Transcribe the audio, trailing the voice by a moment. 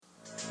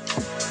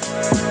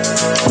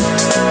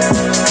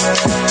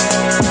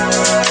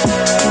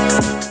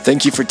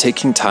Thank you for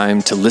taking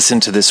time to listen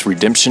to this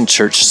Redemption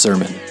Church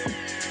sermon.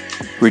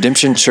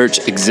 Redemption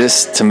Church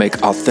exists to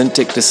make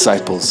authentic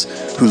disciples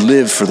who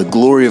live for the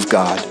glory of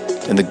God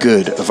and the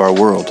good of our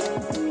world.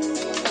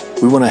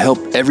 We want to help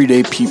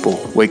everyday people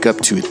wake up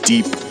to a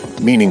deep,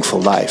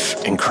 meaningful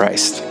life in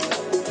Christ.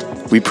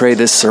 We pray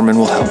this sermon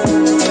will help.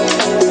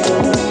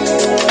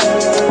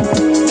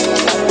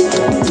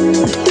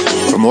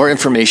 For more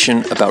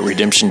information about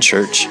Redemption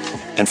Church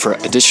and for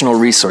additional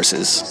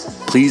resources,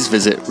 please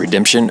visit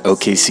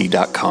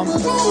redemptionokc.com.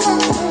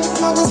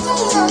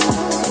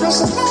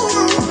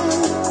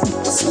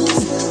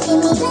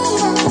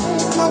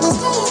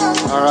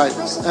 All right.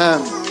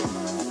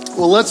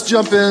 Well, let's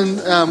jump in.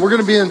 We're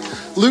going to be in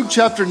Luke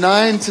chapter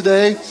 9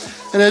 today.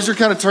 And as you're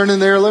kind of turning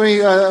there,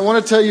 I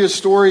want to tell you a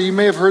story. You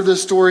may have heard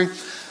this story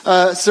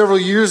several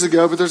years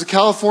ago, but there's a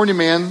California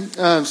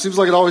man. Seems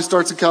like it always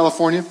starts in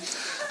California.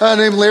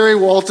 Named Larry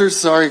Walters.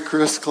 Sorry,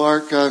 Chris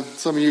Clark.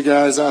 Some of you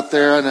guys out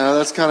there, I know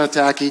that's kind of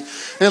tacky.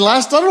 And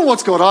I don't know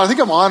what's going on. I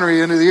think I'm honoring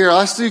the end of the year.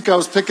 Last week I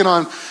was picking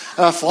on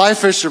fly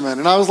fishermen,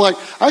 and I was like,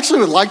 I actually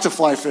would like to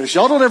fly fish.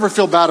 Y'all don't ever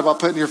feel bad about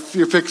putting your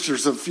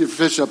pictures of your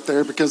fish up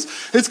there because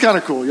it's kind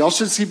of cool. Y'all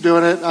should keep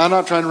doing it. I'm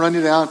not trying to run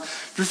you down.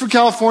 If you're from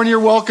California, you're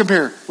welcome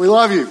here. We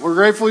love you. We're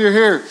grateful you're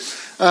here.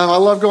 I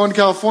love going to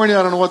California.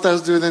 I don't know what that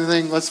has to do with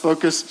anything. Let's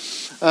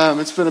focus.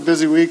 It's been a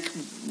busy week.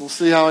 We'll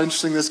see how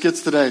interesting this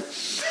gets today.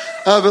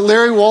 But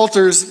Larry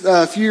Walters,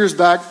 a few years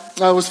back,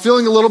 was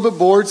feeling a little bit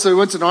bored, so he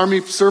went to an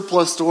Army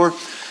surplus store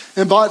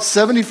and bought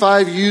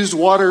 75 used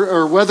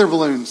weather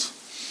balloons.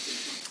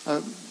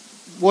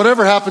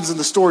 Whatever happens in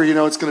the store, you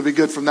know it's going to be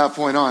good from that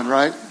point on,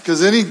 right?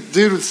 Because any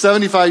dude with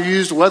 75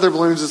 used weather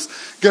balloons is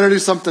going to do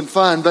something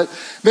fun. But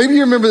maybe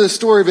you remember this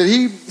story, but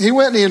he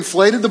went and he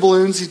inflated the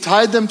balloons, he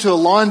tied them to a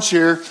lawn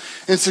chair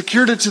and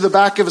secured it to the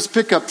back of his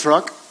pickup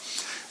truck,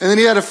 and then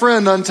he had a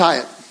friend untie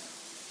it.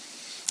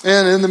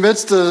 And in the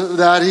midst of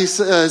that,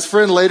 his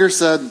friend later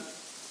said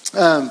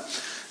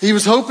he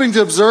was hoping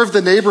to observe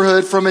the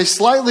neighborhood from a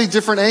slightly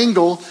different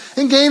angle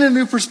and gain a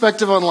new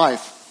perspective on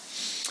life.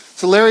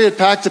 So Larry had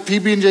packed a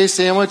PB&J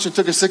sandwich and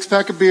took a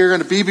 6-pack of beer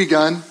and a BB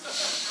gun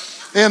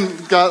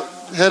and got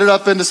headed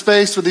up into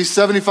space with these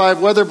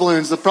 75 weather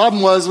balloons. The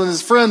problem was when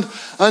his friend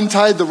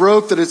untied the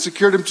rope that had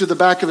secured him to the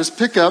back of his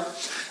pickup,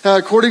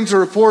 according to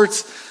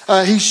reports,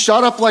 he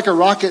shot up like a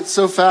rocket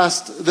so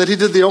fast that he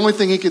did the only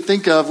thing he could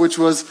think of, which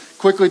was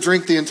quickly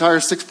drink the entire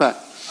 6-pack.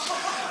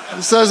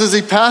 It says as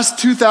he passed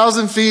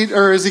 2,000 feet,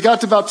 or as he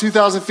got to about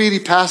 2,000 feet, he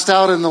passed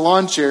out in the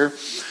lawn chair.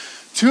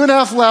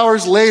 2.5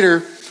 hours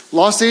later,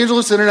 Los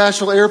Angeles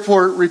International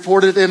Airport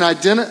reported an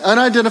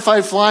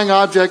unidentified flying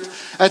object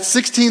at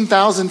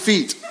 16,000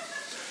 feet.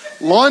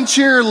 Lawn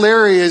chair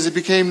Larry, as it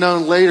became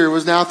known later,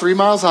 was now 3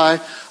 miles high,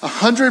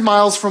 100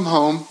 miles from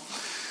home.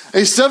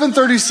 A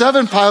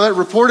 737 pilot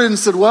reported and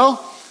said,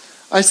 well,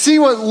 I see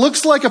what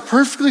looks like a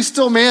perfectly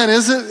still man,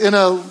 is it, in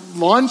a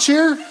lawn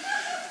chair?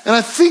 And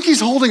I think he's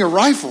holding a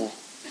rifle.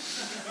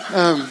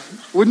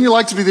 Wouldn't you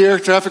like to be the air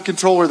traffic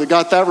controller that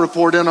got that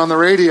report in on the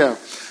radio?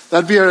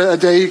 That'd be a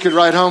day you could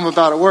write home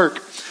about at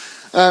work.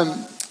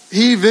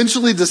 He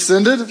eventually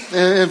descended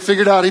and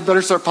figured out he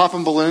better start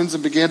popping balloons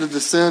and began to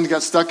descend. He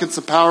got stuck in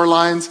some power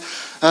lines.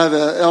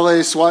 The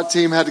LA SWAT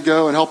team had to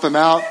go and help him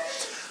out.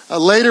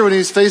 Later, when he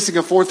was facing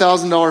a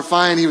 $4,000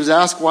 fine, he was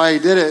asked why he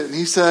did it. And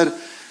he said,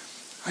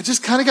 I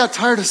just kind of got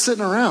tired of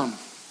sitting around.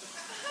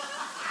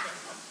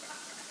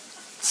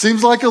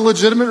 Seems like a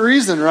legitimate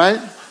reason, right?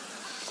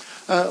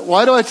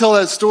 Why do I tell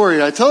that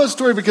story? I tell that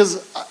story because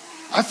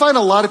I find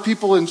a lot of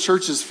people in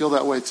churches feel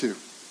that way too.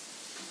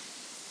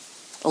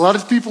 A lot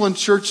of people in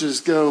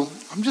churches go,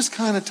 I'm just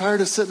kind of tired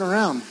of sitting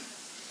around.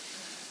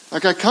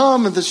 Like I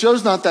come and the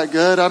show's not that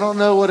good. I don't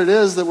know what it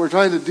is that we're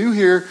trying to do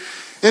here.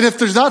 And if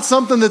there's not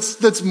something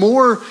that's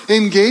more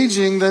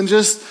engaging than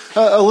just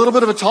a little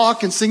bit of a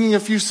talk and singing a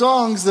few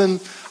songs, then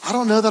I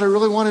don't know that I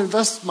really want to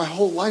invest my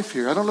whole life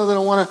here. I don't know that I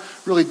want to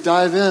really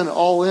dive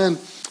all in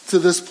to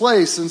this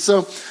place. And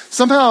so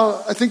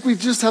somehow I think we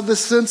just have this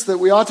sense that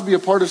we ought to be a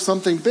part of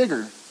something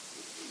bigger.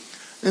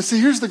 And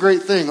see, here's the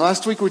great thing.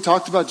 Last week we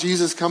talked about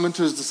Jesus coming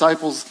to his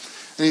disciples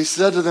and he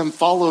said to them,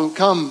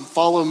 come,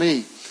 follow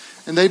me.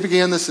 And they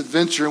began this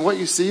adventure. And what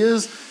you see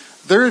is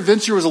their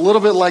adventure was a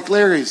little bit like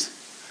Larry's.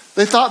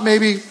 They thought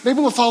maybe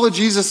we'll follow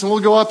Jesus and we'll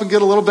go up and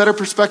get a little better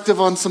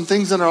perspective on some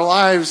things in our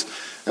lives.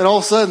 And all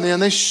of a sudden, man,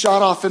 they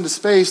shot off into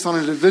space on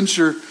an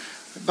adventure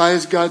by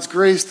God's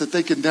grace that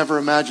they could never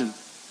imagine.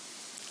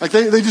 Like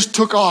they just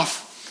took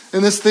off.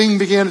 And this thing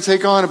began to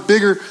take on a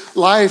bigger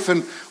life.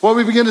 And what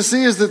we begin to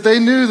see is that they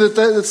knew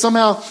that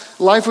somehow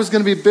life was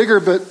going to be bigger.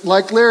 But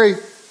like Larry,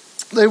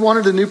 they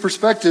wanted a new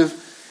perspective.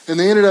 And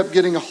they ended up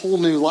getting a whole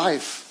new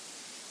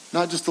life.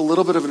 Not just a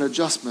little bit of an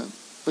adjustment,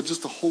 but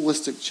just a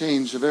holistic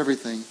change of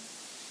everything.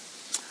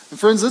 And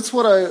friends, that's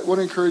what I want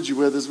to encourage you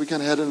with as we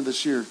kind of head into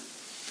this year.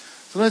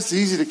 Sometimes it's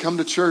easy to come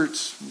to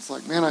church. It's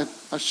like, man,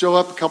 I show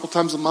up a couple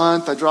times a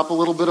month. I drop a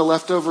little bit of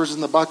leftovers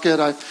in the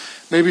bucket. I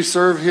maybe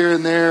serve here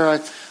and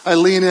there. I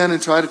lean in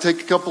and try to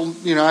take a couple,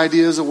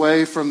 ideas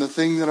away from the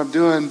thing that I'm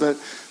doing, but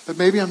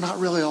maybe I'm not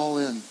really all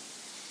in.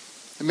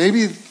 And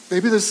maybe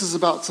this is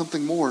about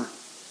something more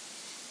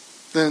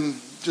than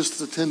just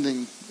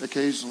attending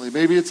occasionally.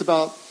 Maybe it's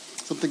about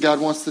something God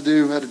wants to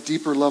do at a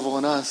deeper level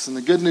in us. And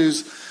the good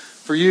news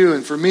for you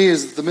and for me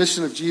is that the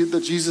mission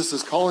that Jesus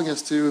is calling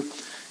us to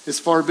is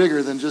far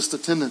bigger than just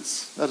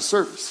attendance at a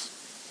service.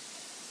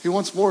 He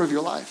wants more of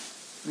your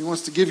life. He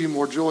wants to give you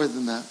more joy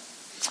than that.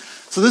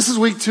 So this is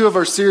week 2 of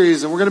our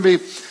series, and we're going to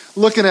be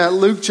looking at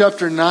Luke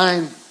chapter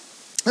 9.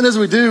 And as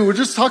we do, we're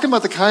just talking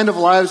about the kind of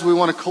lives we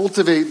want to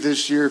cultivate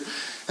this year.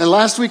 And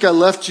last week I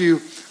left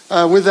you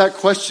with that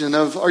question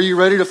of, are you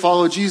ready to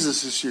follow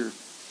Jesus this year?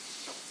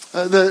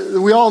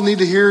 We all need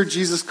to hear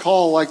Jesus'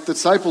 call like the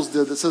disciples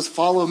did that says,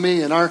 follow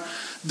me. And our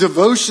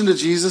devotion to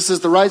Jesus is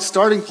the right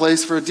starting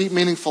place for a deep,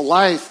 meaningful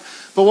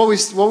life. But what we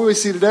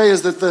see today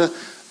is that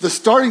the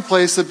starting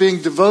place of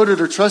being devoted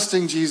or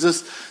trusting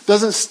Jesus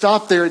doesn't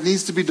stop there. It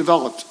needs to be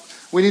developed.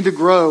 We need to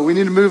grow. We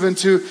need to move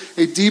into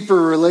a deeper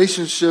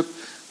relationship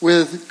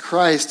with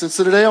Christ. And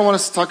so today I want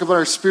us to talk about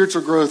our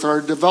spiritual growth,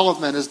 our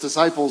development as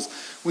disciples.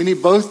 We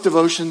need both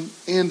devotion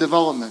and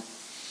development.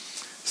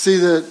 See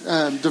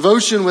that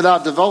devotion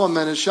without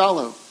development is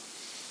shallow.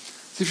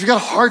 See, if you've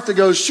got a heart that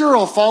goes, sure,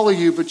 I'll follow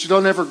you, but you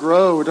don't ever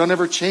grow or don't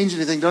ever change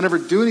anything, don't ever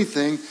do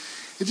anything,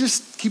 it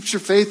just keeps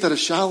your faith at a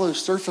shallow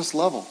surface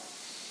level.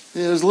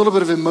 There's a little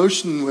bit of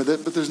emotion with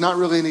it, but there's not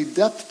really any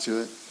depth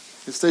to it.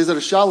 It stays at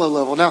a shallow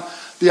level. Now,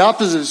 the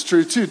opposite is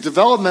true too.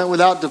 Development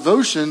without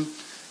devotion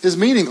is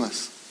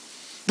meaningless.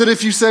 That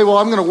if you say, well,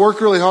 I'm going to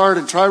work really hard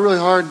and try really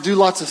hard and do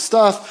lots of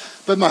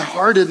stuff, but my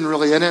heart isn't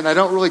really in it and I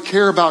don't really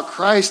care about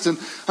Christ and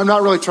I'm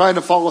not really trying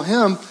to follow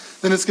Him,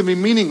 then it's going to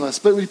be meaningless.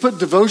 But when you put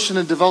devotion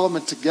and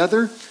development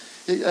together,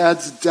 it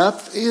adds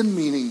depth and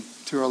meaning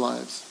to our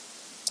lives.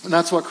 And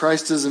that's what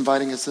Christ is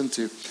inviting us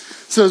into.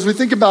 So as we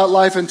think about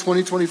life in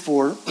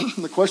 2024,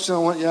 the question I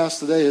want you to ask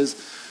today is,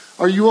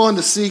 are you willing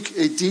to seek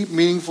a deep,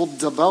 meaningful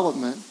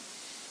development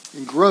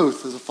and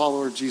growth as a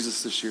follower of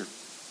Jesus this year?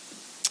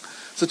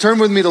 So turn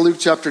with me to Luke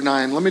chapter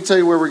 9. Let me tell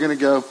you where we're going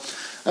to go.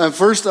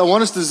 First, I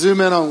want us to zoom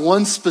in on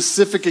one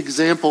specific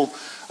example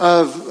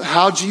of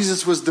how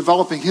Jesus was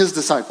developing His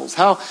disciples,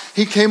 how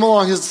He came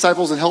along His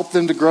disciples and helped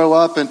them to grow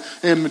up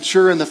and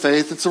mature in the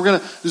faith. And so we're going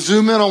to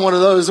zoom in on one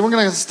of those, and we're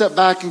going to step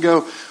back and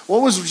go,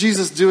 what was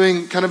Jesus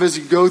doing kind of as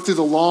you go through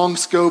the long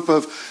scope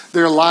of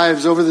their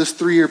lives over this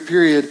 3-year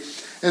period?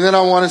 And then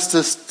I want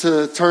us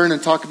to turn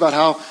and talk about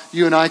how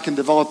you and I can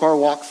develop our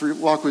walk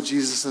with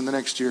Jesus in the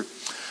next year.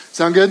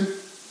 Sound good?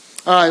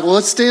 All right, well,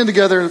 let's stand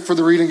together for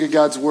the reading of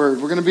God's Word.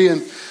 We're going to be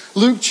in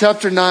Luke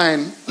chapter 9,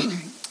 and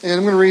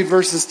I'm going to read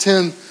verses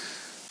 10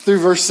 through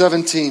verse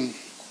 17. It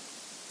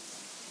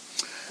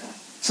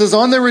says,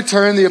 on their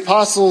return, the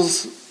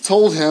apostles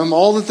told Him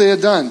all that they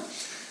had done.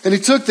 And He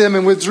took them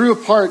and withdrew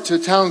apart to a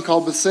town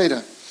called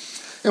Bethsaida.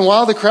 And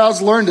when the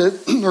crowds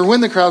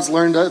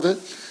learned of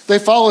it, they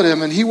followed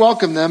Him, and He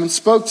welcomed them and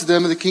spoke to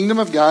them of the kingdom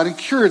of God and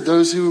cured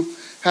those who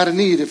had a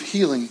need of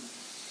healing.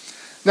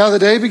 Now the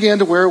day began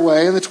to wear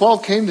away, and the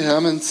 12 came to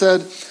Him and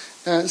said,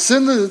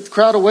 send the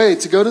crowd away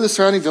to go to the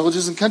surrounding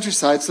villages and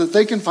countryside so that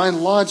they can find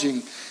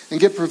lodging and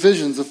get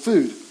provisions of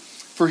food.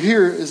 For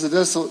here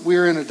we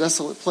are in a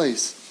desolate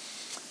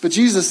place. But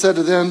Jesus said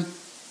to them,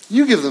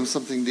 you give them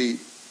something to eat.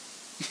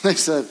 They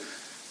said,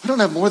 we don't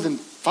have more than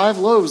 5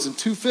 loaves and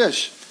 2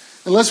 fish,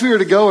 unless we were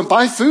to go and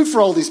buy food for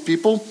all these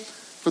people,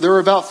 for there were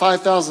about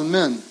 5,000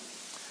 men.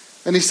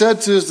 And He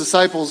said to His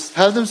disciples,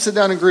 have them sit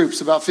down in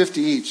groups, about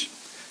 50 each.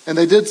 And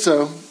they did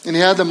so, and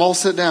He had them all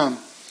sit down.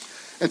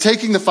 And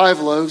taking the 5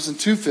 loaves and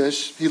 2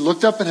 fish, He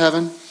looked up at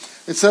heaven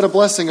and said a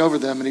blessing over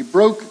them. And He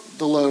broke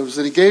the loaves,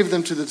 and He gave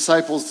them to the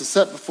disciples to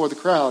set before the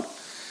crowd.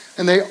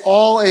 And they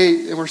all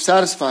ate and were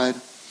satisfied.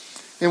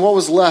 And what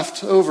was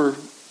left over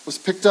was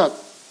picked up,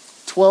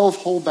 12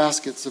 whole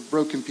baskets of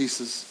broken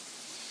pieces.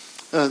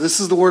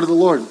 This is the word of the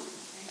Lord.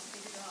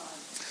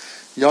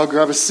 Y'all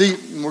grab a seat,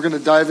 and we're going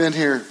to dive in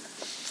here.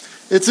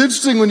 It's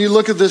interesting when you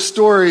look at this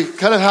story,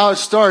 kind of how it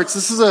starts.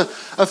 This is a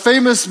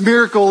famous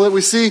miracle that we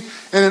see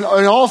in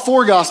all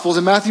 4 Gospels,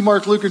 in Matthew,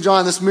 Mark, Luke, and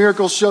John. This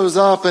miracle shows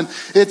up, and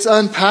it's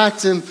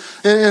unpacked in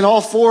all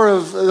 4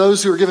 of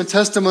those who are given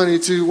testimony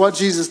to what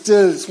Jesus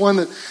did. It's one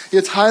that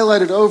gets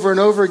highlighted over and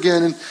over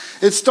again. And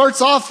it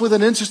starts off with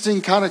an interesting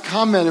kind of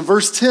comment. In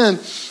verse 10,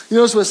 you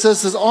notice what it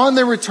says, on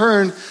their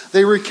return,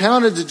 they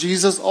recounted to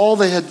Jesus all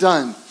they had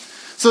done.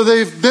 So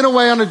they've been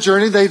away on a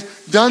journey, they've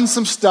done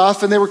some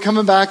stuff, and they were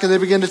coming back and they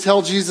began to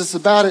tell Jesus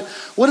about it.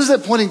 What is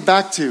that pointing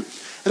back to?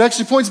 It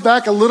actually points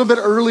back a little bit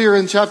earlier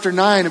in chapter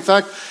 9. In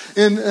fact,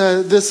 in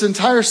this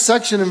entire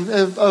section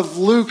of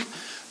Luke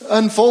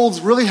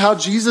unfolds really how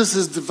Jesus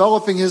is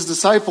developing His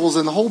disciples.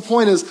 And the whole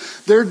point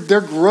is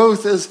their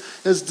growth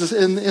is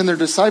in their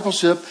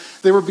discipleship.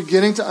 They were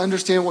beginning to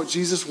understand what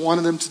Jesus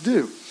wanted them to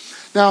do.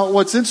 Now,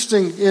 what's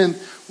interesting in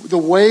the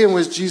way in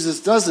which Jesus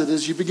does it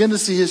is you begin to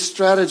see His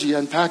strategy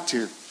unpacked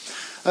here.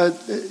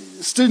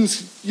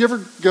 Students, you ever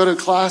go to a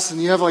class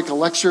and you have like a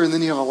lecture and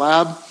then you have a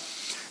lab?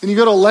 And you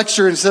go to a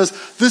lecture and it says,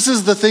 this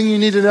is the thing you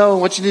need to know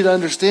and what you need to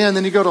understand.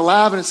 Then you go to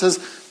lab and it says,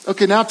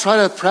 okay, now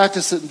try to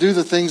practice it and do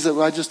the things that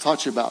I just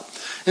taught you about.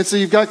 And so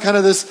you've got kind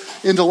of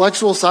this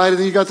intellectual side and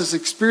then you've got this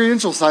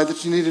experiential side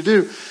that you need to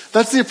do.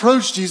 That's the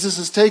approach Jesus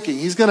is taking.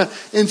 He's going to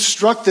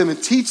instruct them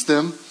and teach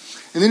them.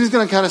 And then he's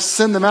going to kind of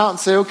send them out and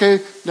say, okay,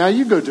 now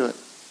you go do it.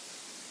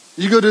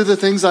 You go do the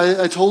things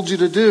I told you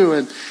to do.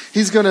 And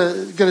he's going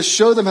to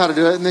show them how to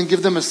do it and then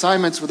give them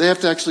assignments where they have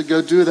to actually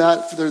go do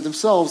that for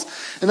themselves.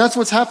 And that's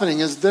what's happening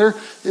is they're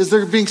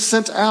being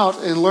sent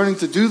out and learning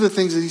to do the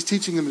things that he's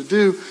teaching them to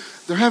do.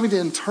 They're having to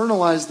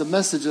internalize the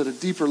message at a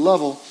deeper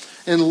level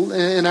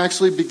and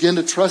actually begin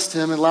to trust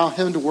him and allow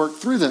him to work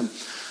through them.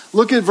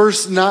 Look at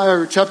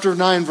chapter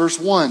 9, verse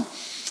 1.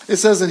 It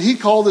says, and he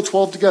called the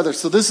 12 together.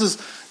 So this is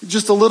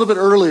just a little bit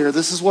earlier.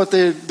 This is what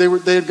they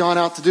had gone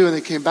out to do, and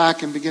they came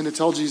back and began to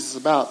tell Jesus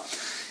about.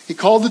 He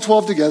called the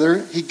 12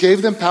 together. He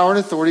gave them power and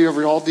authority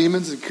over all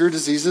demons and cure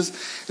diseases,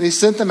 and he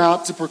sent them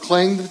out to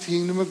proclaim the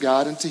kingdom of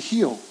God and to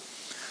heal.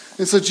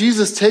 And so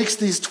Jesus takes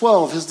these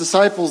 12, his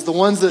disciples, the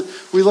ones that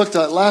we looked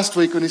at last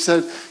week when he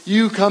said,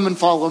 you come and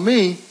follow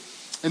me.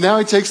 And now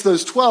he takes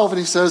those 12 and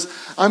he says,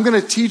 I'm going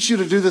to teach you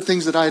to do the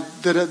things that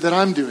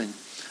I'm doing.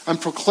 I'm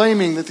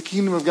proclaiming that the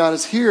kingdom of God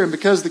is here, and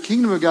because the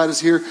kingdom of God is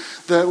here,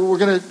 that we're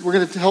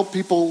going to help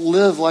people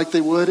live like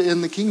they would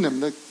in the kingdom.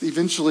 That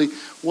eventually,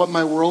 what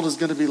my world is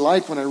going to be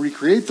like when I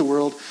recreate the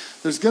world,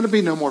 there's going to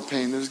be no more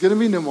pain. There's going to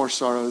be no more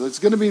sorrow. There's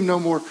going to be no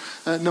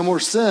more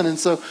sin. And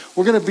so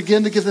we're going to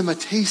begin to give them a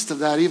taste of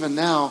that even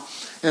now.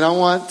 And I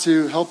want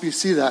to help you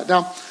see that.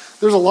 Now,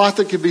 there's a lot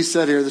that could be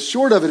said here. The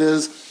short of it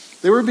is,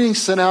 they were being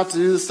sent out to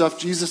do the stuff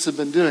Jesus had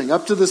been doing.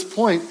 Up to this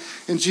point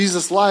in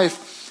Jesus'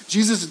 life,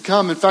 Jesus had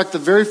come. In fact, the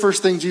very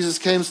first thing Jesus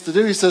came to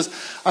do, he says,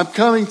 I'm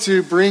coming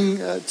to bring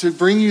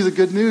you the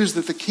good news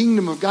that the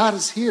kingdom of God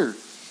is here.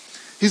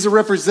 He's a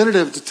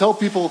representative to tell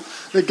people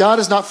that God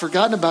has not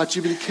forgotten about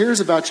you, but he cares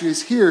about you.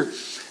 He's here.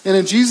 And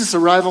in Jesus'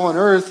 arrival on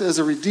earth as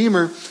a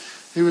redeemer,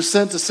 he was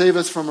sent to save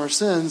us from our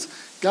sins.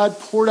 God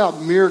poured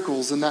out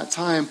miracles in that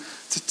time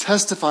to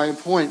testify and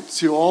point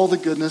to all the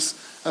goodness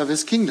of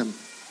his kingdom.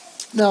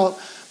 Now,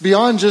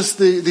 beyond just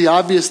the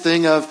obvious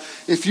thing of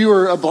if you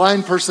were a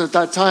blind person at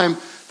that time,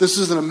 this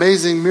was an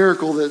amazing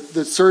miracle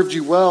that served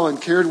you well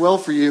and cared well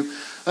for you.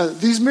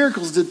 These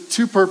miracles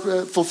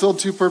fulfilled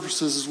two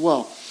purposes as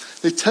well.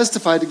 They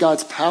testified to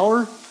God's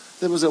power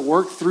that was at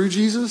work through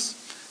Jesus,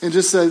 and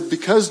just said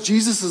because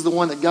Jesus is the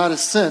one that God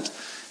has sent,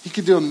 he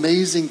can do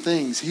amazing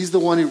things. He's the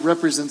one who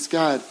represents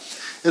God.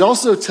 It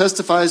also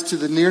testifies to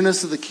the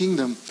nearness of the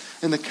kingdom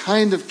and the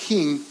kind of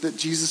king that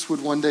Jesus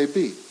would one day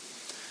be.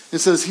 It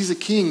says he's a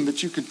king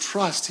that you can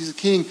trust. He's a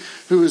king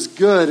who is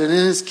good. And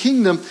in his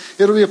kingdom,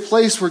 it'll be a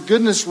place where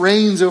goodness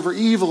reigns over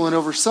evil and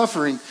over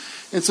suffering.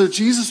 And so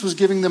Jesus was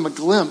giving them a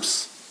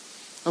glimpse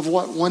of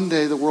what one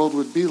day the world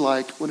would be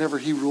like whenever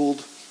he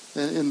ruled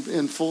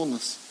in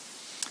fullness.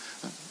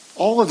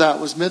 All of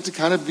that was meant to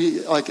kind of be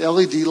like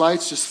LED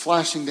lights just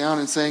flashing down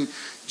and saying,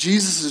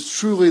 Jesus is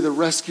truly the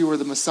rescuer,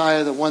 the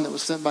Messiah, the one that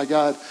was sent by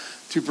God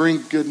to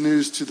bring good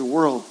news to the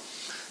world.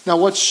 Now,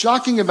 what's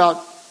shocking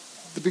about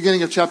the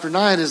beginning of chapter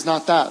 9 is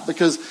not that,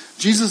 because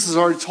Jesus has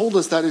already told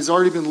us that he's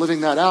already been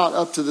living that out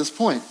up to this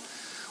point.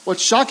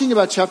 What's shocking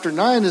about chapter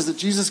 9 is that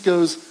Jesus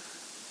goes,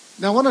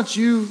 now why don't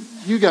you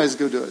guys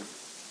go do it?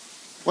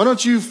 Why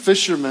don't you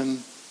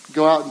fishermen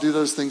go out and do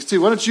those things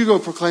too? Why don't you go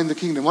proclaim the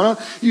kingdom? Why don't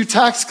you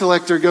tax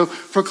collector go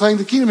proclaim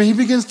the kingdom? And he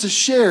begins to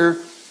share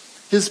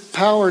his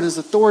power and his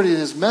authority and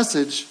his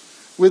message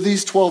with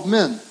these 12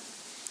 men.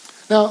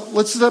 Now,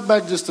 let's step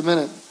back just a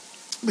minute.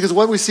 Because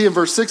what we see in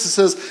verse 6, it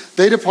says,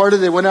 they departed,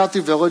 they went out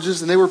through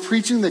villages, and they were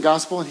preaching the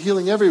gospel and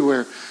healing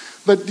everywhere.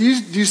 But do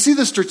you see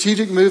the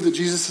strategic move that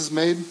Jesus has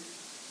made?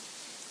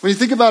 When you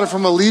think about it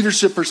from a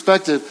leadership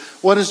perspective,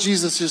 what has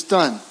Jesus just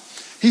done?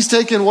 He's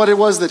taken what it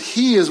was that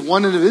he as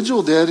one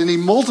individual did, and he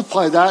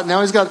multiplied that. Now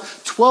he's got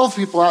 12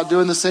 people out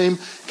doing the same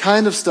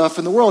kind of stuff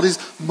in the world. He's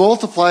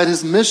multiplied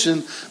his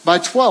mission by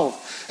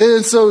 12.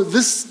 And so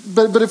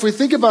but if we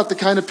think about the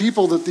kind of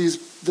people that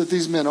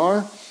these men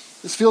are,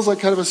 this feels like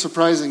kind of a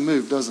surprising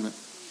move, doesn't it?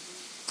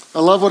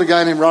 I love what a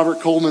guy named Robert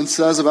Coleman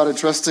says about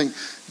entrusting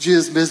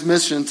his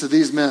mission to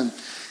these men.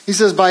 He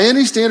says, by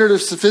any standard of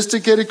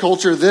sophisticated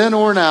culture then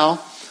or now,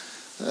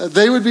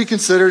 they would be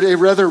considered a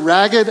rather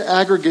ragged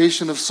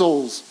aggregation of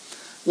souls.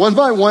 One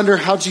might wonder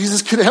how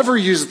Jesus could ever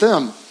use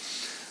them.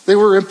 They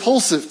were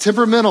impulsive,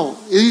 temperamental,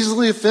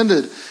 easily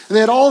offended, and they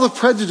had all the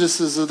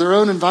prejudices of their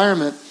own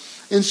environment.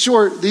 In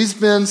short, these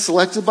men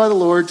selected by the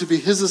Lord to be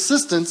his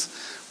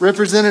assistants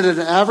represented an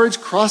average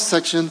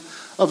cross-section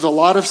of the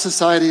lot of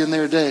society in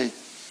their day.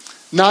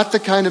 Not the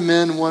kind of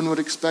men one would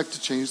expect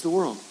to change the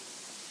world.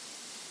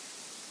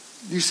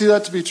 Do you see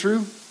that to be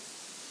true?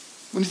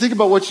 When you think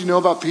about what you know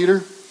about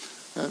Peter,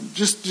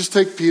 just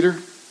take Peter.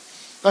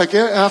 Like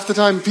half the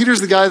time,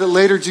 Peter's the guy that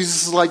later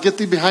Jesus is like, get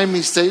thee behind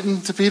me,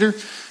 Satan, to Peter.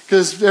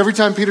 Because every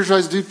time Peter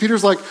tries to do,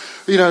 Peter's like,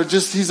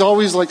 he's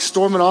always like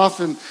storming off,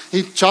 and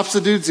he chops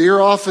the dude's ear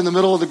off in the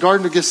middle of the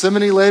Garden of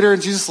Gethsemane later,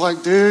 and Jesus is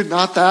like, dude,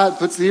 not that,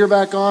 puts the ear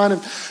back on.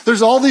 And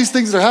there's all these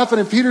things that are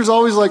happening. Peter's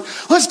always like,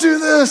 let's do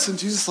this. And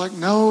Jesus is like,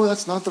 no,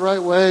 that's not the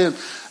right way.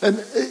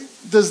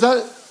 Does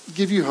that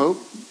give you hope?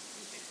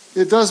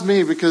 It does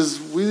me, because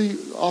we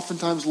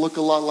oftentimes look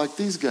a lot like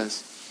these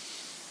guys.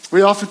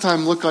 We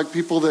oftentimes look like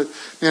people that,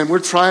 man, we're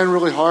trying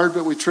really hard,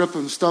 but we trip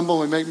and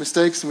stumble and we make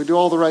mistakes and we do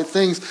all the right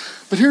things.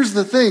 But here's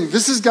the thing.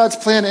 This is God's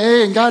plan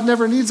A, and God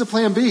never needs a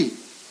plan B.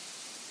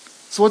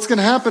 So what's going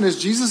to happen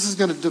is Jesus is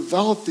going to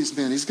develop these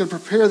men. He's going to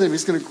prepare them.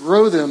 He's going to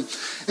grow them.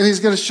 And he's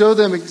going to show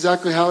them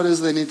exactly how it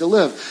is they need to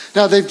live.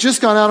 Now, they've just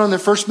gone out on their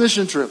first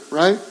mission trip,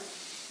 right?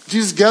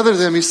 Jesus gathers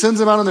them. He sends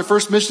them out on their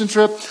first mission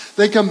trip.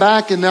 They come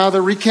back, and now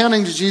they're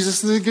recounting to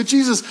Jesus. And they go,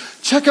 Jesus,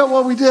 check out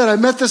what we did. I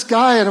met this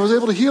guy, and I was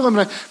able to heal him,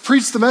 and I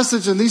preached the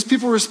message, and these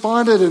people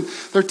responded, and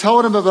they're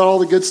telling him about all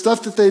the good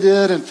stuff that they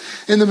did. And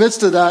in the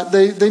midst of that,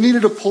 they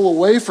needed to pull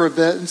away for a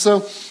bit. And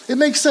so it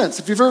makes sense.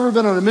 If you've ever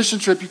been on a mission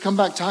trip, you come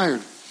back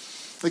tired.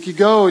 Like you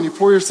go, and you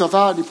pour yourself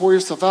out, and you pour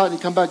yourself out, and you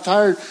come back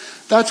tired.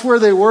 That's where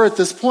they were at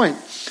this point.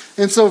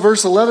 And so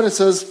verse 11,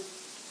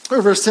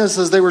 verse 10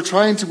 says, they were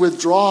trying to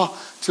withdraw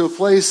to a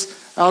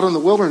place out in the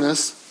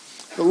wilderness.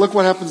 But look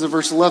what happens in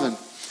verse 11. It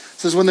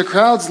says, when the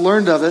crowds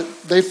learned of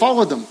it, they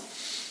followed them.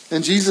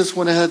 And Jesus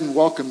went ahead and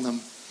welcomed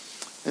them.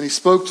 And he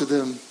spoke to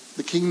them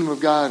the kingdom of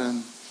God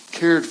and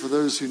cared for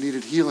those who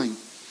needed healing.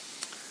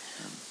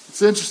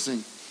 It's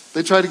interesting.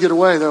 They try to get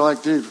away. They're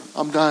like, dude,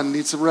 I'm done.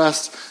 Need some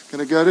rest.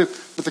 Gonna go to.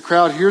 But the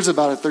crowd hears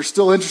about it. They're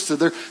still interested.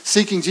 They're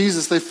seeking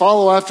Jesus. They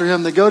follow after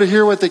him. They go to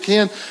hear what they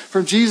can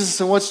from Jesus.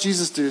 And what's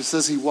Jesus do? It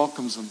says he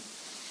welcomes them.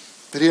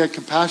 That he had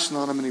compassion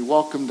on them and he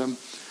welcomed them.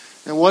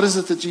 And what is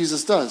it that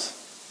Jesus does?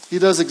 He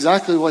does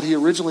exactly what he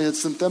originally had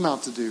sent them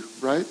out to do,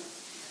 right?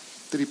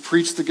 That he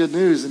preached the good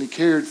news and he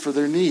cared for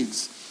their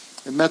needs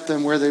and met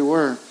them where they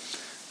were.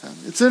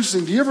 It's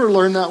interesting. Do you ever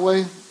learn that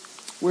way?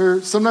 Where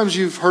sometimes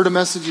you've heard a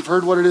message, you've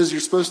heard what it is you're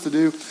supposed to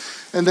do,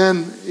 and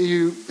then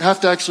you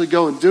have to actually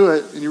go and do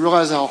it, and you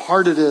realize how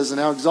hard it is and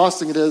how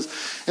exhausting it is.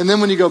 And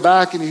then when you go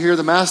back and you hear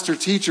the master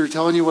teacher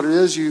telling you what it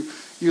is, you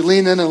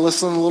lean in and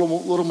listen a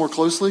little more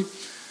closely.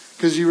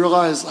 Because you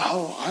realize,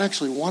 oh, I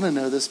actually want to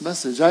know this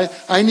message.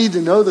 I need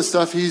to know the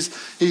stuff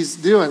he's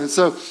doing. And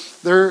so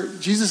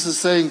Jesus is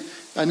saying,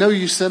 I know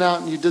you sent out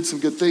and you did some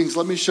good things.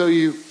 Let me show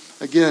you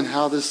again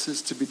how this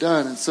is to be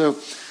done. And so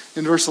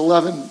in verse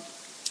 11,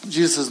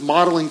 Jesus is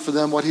modeling for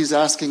them what he's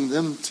asking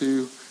them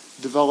to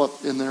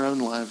develop in their own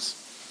lives.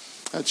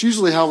 That's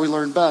usually how we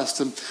learn best.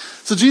 And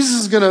so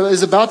Jesus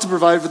is about to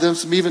provide for them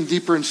some even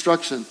deeper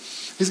instruction.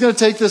 He's going to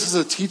take this as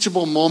a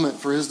teachable moment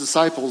for his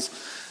disciples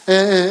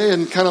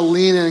and kind of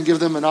lean in and give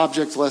them an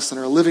object lesson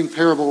or a living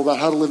parable about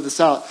how to live this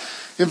out.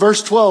 In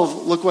verse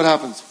 12, look what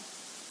happens.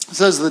 It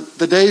says that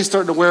the day is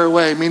starting to wear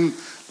away. I mean,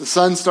 the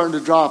sun's starting to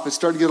drop. It's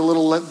starting to get a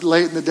little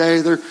late in the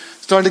day. They're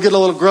starting to get a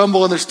little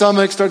grumble in their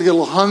stomach, starting to get a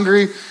little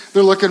hungry.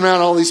 They're looking around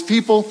at all these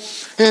people.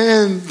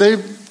 And they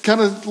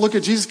kind of look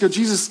at Jesus and go,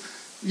 Jesus,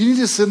 you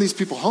need to send these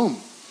people home.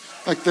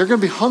 Like, they're going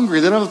to be hungry.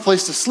 They don't have a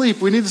place to sleep.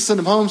 We need to send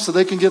them home so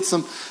they can get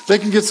some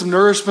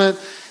nourishment.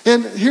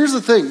 And here's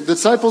the thing. The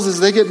disciples, as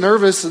they get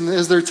nervous and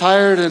as they're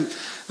tired and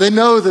they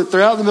know that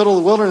they're out in the middle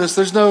of the wilderness,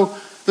 there's no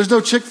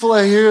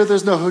Chick-fil-A here.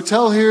 There's no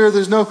hotel here.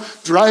 There's no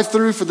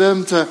drive-through for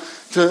them to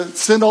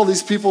send all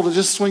these people to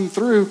just swing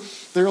through.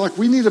 They're like,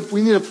 we need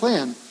a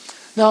plan.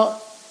 Now,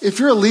 if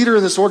you're a leader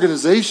in this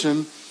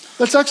organization,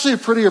 that's actually a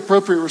pretty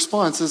appropriate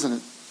response, isn't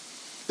it?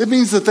 It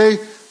means that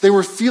they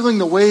were feeling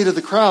the weight of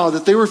the crowd,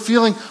 that they were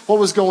feeling what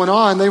was going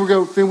on. They were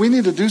going, we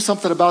need to do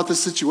something about this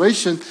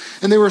situation.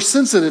 And they were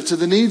sensitive to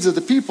the needs of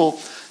the people.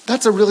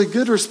 That's a really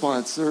good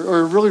response, or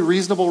a really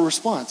reasonable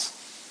response.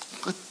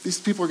 These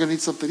people are going to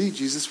need something to eat,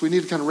 Jesus. We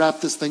need to kind of wrap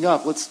this thing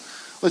up. Let's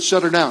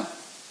shut her down.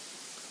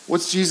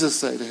 What's Jesus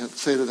say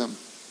to them?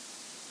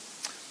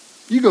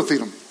 You go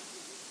feed them.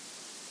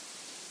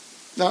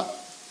 Now,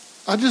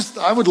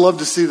 I would love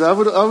to see that.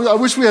 I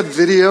wish we had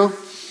video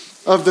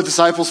of the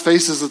disciples'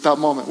 faces at that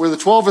moment, where the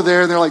 12 are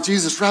there and they're like,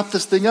 Jesus, wrap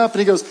this thing up. And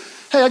he goes,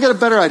 hey, I got a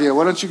better idea.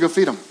 Why don't you go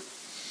feed them?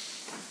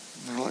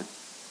 And they're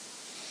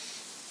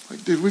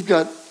like, dude, we've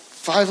got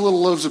 5 little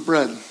loaves of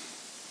bread.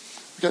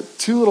 We've got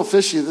 2 little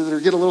fishy that are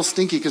getting a little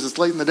stinky because it's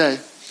late in the day.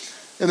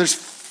 And there's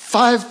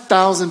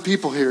 5,000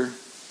 people here.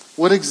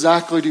 What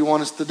exactly do you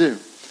want us to do?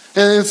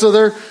 And so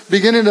they're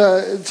beginning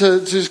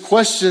to just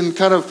question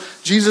kind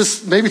of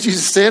Jesus'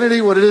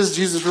 sanity, what it is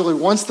Jesus really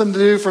wants them to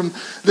do. From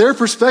their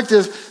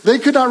perspective, they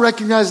could not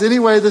recognize any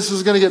way this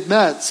was going to get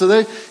met. So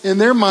they, in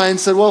their mind,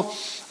 said, well,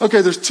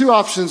 okay, there's 2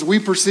 options we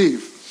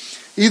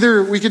perceive.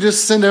 Either we could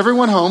just send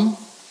everyone home,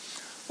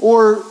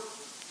 or,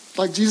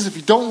 like, Jesus, if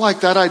you don't like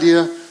that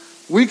idea,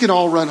 we can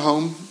all run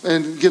home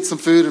and get some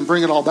food and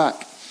bring it all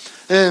back.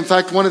 And in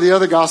fact, one of the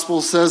other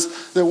gospels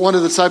says that one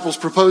of the disciples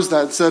proposed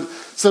that and said,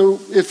 so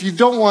if you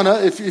don't want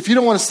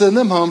to send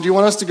them home, do you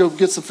want us to go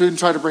get some food and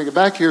try to bring it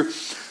back here?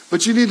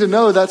 But you need to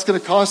know that's going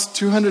to cost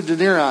 200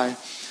 denarii,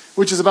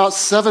 which is about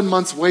 7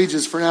 months'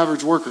 wages for an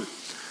average worker.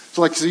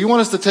 So you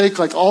want us to take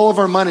like all of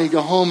our money,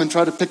 go home and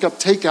try to pick up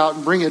takeout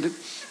and bring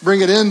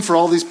it in for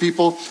all these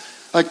people?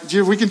 Like,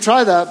 we can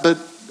try that, but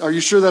are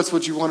you sure that's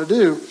what you want to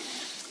do?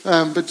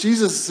 But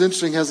Jesus, it's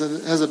interesting,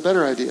 has a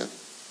better idea.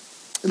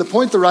 And the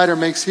point the writer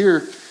makes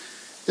here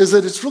is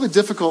that it's really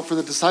difficult for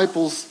the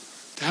disciples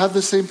to have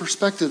the same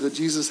perspective that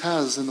Jesus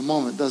has in the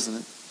moment, doesn't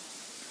it?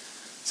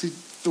 See,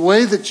 the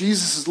way that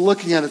Jesus is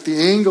looking at it, the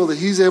angle that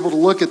he's able to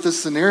look at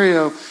this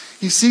scenario,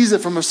 he sees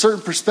it from a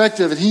certain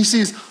perspective, and he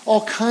sees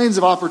all kinds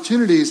of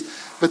opportunities,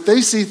 but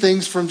they see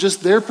things from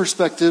just their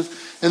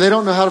perspective, and they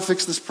don't know how to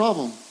fix this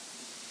problem.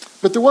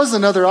 But there was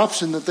another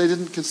option that they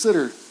didn't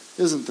consider,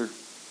 isn't there?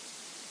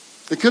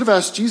 They could have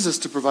asked Jesus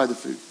to provide the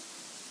food,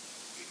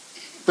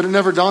 but it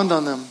never dawned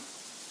on them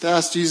to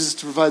ask Jesus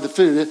to provide the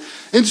food.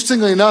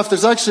 Interestingly enough,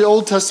 there's actually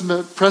Old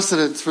Testament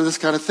precedents for this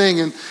kind of thing.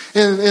 And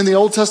in the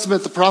Old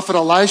Testament, the prophet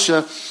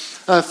Elisha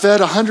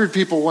fed 100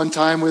 people one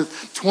time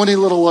with 20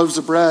 little loaves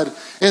of bread,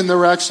 and there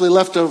were actually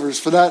leftovers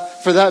for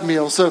that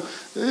meal. So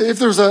if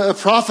there's a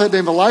prophet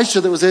named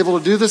Elisha that was able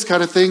to do this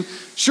kind of thing,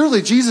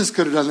 surely Jesus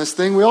could have done this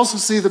thing. We also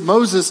see that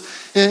Moses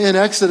in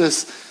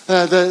Exodus,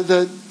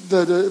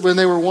 when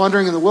they were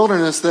wandering in the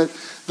wilderness, that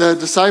the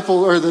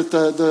disciple or that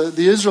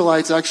the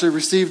Israelites actually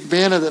received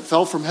manna that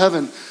fell from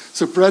heaven.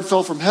 So bread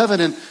fell from heaven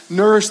and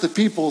nourished the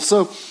people.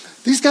 So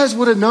these guys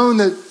would have known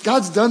that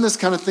God's done this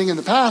kind of thing in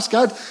the past.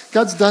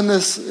 God's done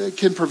this,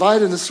 can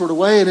provide in this sort of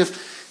way. And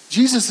if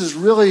Jesus is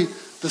really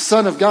the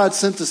Son of God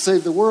sent to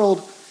save the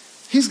world,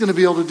 he's going to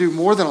be able to do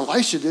more than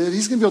Elisha did.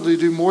 He's going to be able to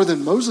do more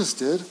than Moses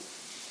did.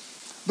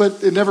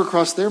 But it never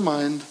crossed their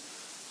mind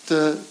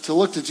to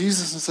look to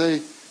Jesus and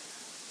say,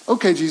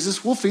 okay,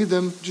 Jesus, we'll feed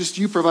them. Just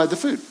you provide the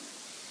food.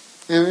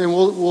 And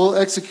we'll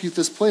execute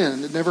this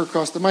plan. It never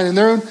crossed their mind. In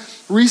their own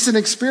recent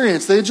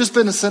experience, they had just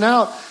been sent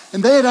out,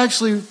 and they had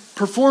actually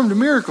performed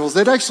miracles.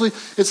 They'd actually,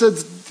 it said,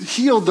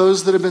 healed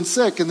those that had been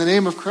sick in the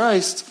name of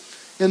Christ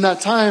in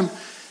that time.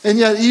 And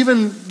yet,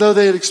 even though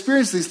they had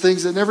experienced these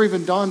things, it never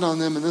even dawned on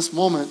them in this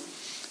moment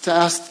to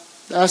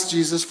ask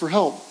Jesus for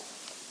help.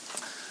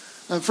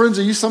 Friends,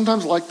 are you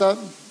sometimes like that?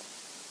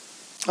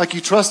 Like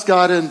you trust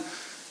God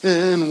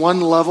in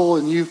one level,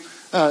 and you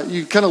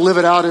kind of live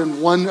it out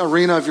in one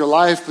arena of your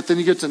life, but then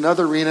you get to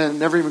another arena and it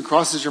never even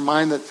crosses your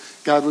mind that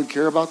God would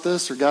care about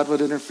this, or God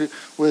would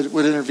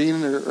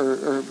intervene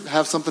or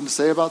have something to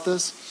say about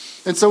this.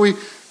 And so we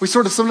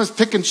sort of sometimes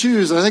pick and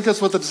choose. And I think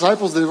that's what the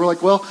disciples did. We're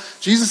like, well,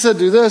 Jesus said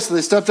do this. So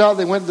they stepped out and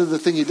they went and did the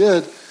thing he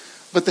did.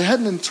 But they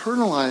hadn't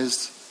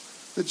internalized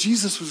that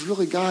Jesus was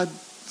really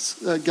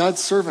God's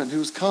servant who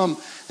was come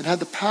and had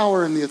the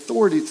power and the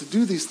authority to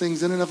do these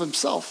things in and of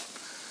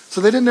himself. So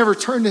they didn't ever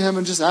turn to him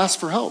and just ask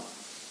for help.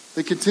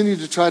 They continued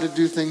to try to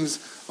do things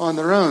on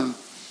their own.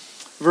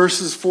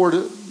 Verses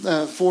 14,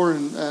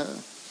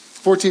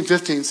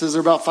 15 says there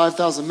are about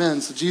 5,000 men.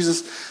 So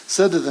Jesus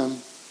said to them,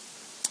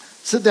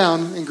 sit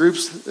down in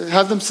groups,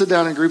 have them sit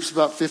down in groups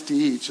about 50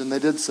 each. And they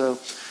did so.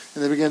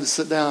 And they began to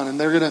sit down.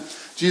 And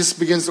Jesus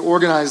begins to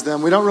organize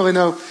them. We don't really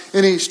know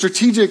any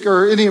strategic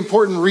or any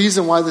important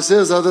reason why this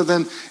is, other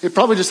than it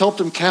probably just helped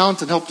them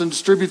count and helped them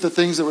distribute the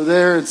things that were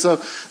there. And so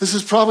this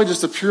is probably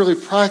just a purely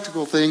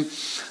practical thing.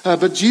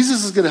 But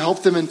Jesus is going to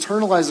help them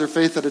internalize their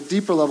faith at a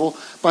deeper level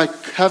by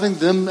having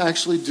them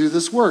actually do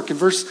this work. In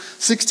verse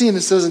 16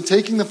 it says, and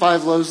taking the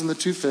 5 loaves and the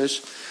 2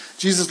 fish,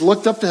 Jesus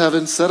looked up to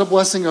heaven, said a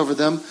blessing over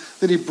them.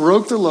 Then he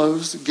broke the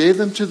loaves, gave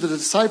them to the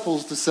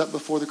disciples to set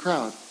before the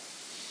crowd.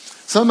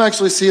 Some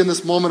actually see in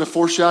this moment a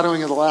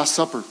foreshadowing of the Last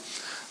Supper.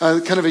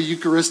 Kind of a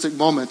Eucharistic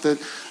moment that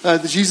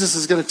Jesus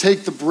is going to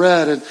take the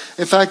bread. And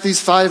in fact,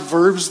 these 5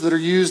 verbs that are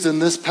used in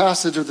this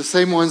passage are the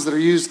same ones that are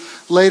used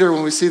later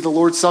when we see the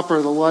Lord's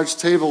Supper, the large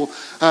table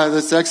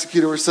that's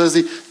executed, where it says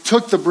he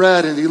took the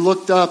bread and he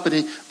looked up and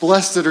he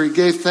blessed it, or he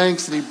gave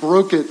thanks and he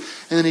broke it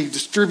and then he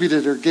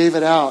distributed or gave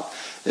it out.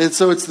 And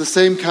so it's the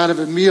same kind of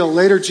a meal.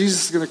 Later,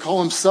 Jesus is going to call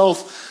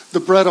himself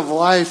the bread of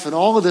life, and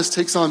all of this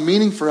takes on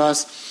meaning for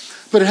us.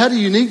 But it had a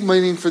unique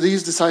meaning for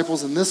these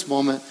disciples in this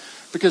moment,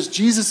 because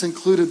Jesus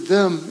included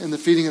them in the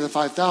feeding of the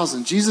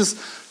 5,000. Jesus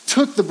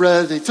took the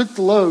bread and he took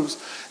the loaves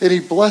and he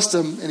blessed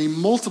them and he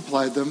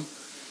multiplied them.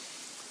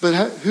 But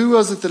who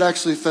was it that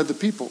actually fed the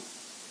people?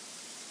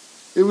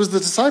 It was the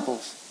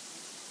disciples.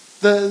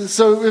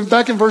 So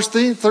back in verse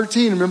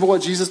 13, remember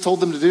what Jesus told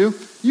them to do?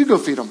 You go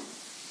feed them.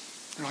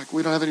 They're like,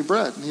 we don't have any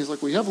bread. And he's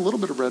like, we have a little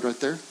bit of bread right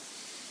there.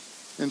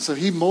 And so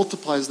he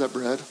multiplies that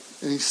bread,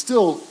 and he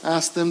still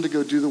asks them to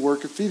go do the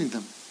work of feeding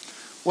them.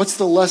 What's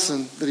the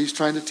lesson that he's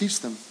trying to teach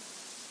them?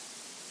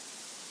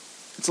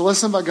 It's a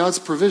lesson about God's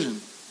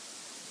provision.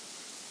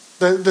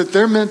 That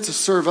they're meant to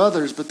serve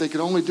others, but they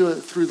can only do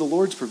it through the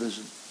Lord's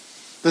provision.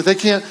 That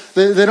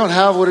they don't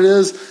have what it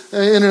is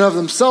in and of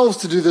themselves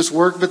to do this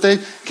work, but they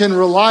can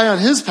rely on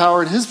his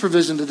power and his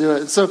provision to do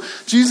it. And so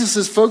Jesus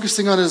is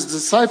focusing on his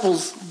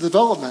disciples'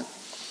 development.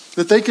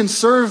 That they can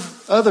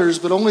serve others,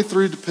 but only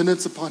through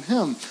dependence upon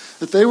him.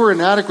 That they were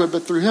inadequate,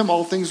 but through him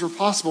all things were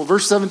possible.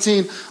 Verse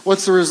 17,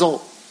 what's the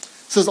result?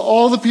 It says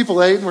all the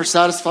people ate and were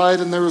satisfied,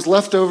 and there was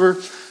left over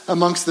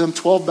amongst them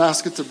 12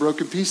 baskets of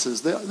broken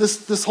pieces.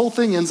 This whole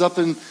thing ends up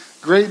in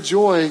great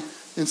joy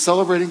in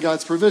celebrating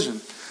God's provision.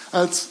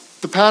 It's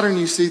the pattern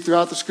you see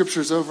throughout the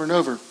scriptures over and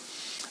over.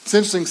 It's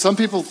interesting. Some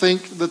people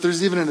think that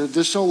there's even an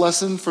additional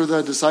lesson for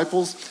the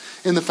disciples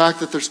in the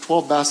fact that there's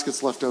 12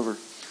 baskets left over.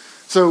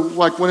 So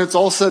like when it's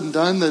all said and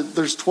done, that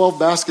there's 12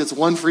 baskets,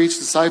 one for each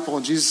disciple.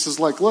 And Jesus is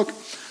like, look,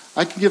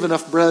 I can give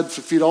enough bread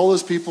to feed all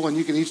those people, and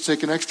you can each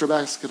take an extra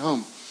basket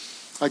home.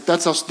 Like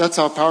that's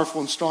how powerful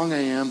and strong I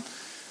am.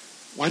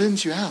 Why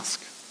didn't you ask?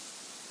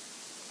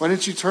 Why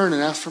didn't you turn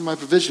and ask for my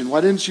provision?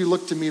 Why didn't you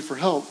look to me for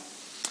help?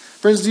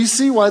 Friends, do you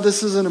see why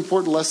this is an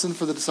important lesson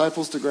for the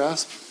disciples to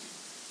grasp?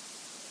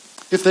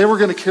 If they were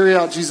going to carry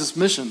out Jesus'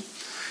 mission,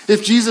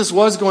 if Jesus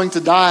was going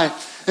to die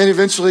and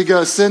eventually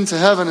go ascend to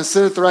heaven and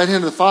sit at the right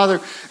hand of the Father,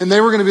 and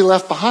they were going to be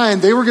left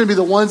behind, they were going to be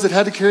the ones that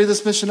had to carry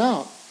this mission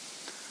out.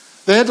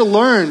 They had to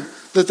learn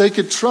that they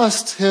could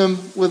trust him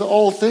with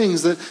all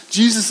things, that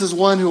Jesus is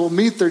one who will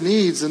meet their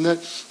needs, and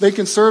that they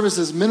can serve as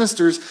his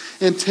ministers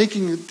in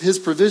taking his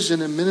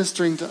provision and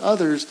ministering to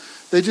others.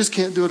 They just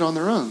can't do it on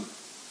their own.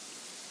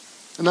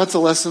 And that's a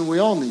lesson we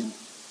all need.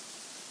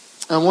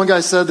 And one guy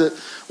said that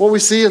what we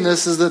see in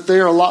this is that they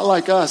are a lot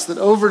like us, that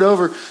over and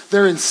over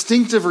their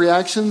instinctive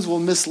reactions will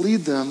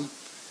mislead them.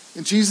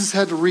 And Jesus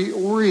had to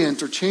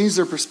reorient or change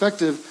their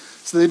perspective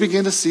so they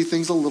began to see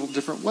things a little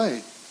different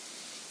way.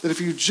 That if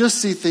you just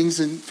see things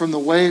from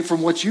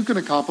what you can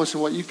accomplish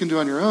and what you can do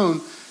on your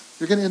own,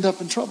 you're going to end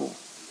up in trouble.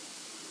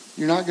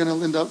 You're not going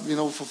to end up being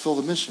able to fulfill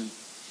the mission.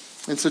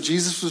 And so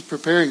Jesus was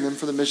preparing them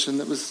for the mission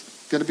that was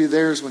going to be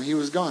theirs when he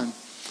was gone.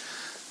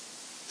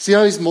 See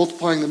how he's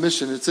multiplying the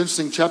mission. It's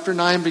interesting. Chapter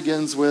 9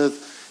 begins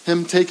with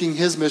him taking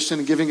his mission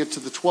and giving it to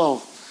the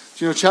 12.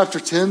 So,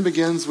 chapter 10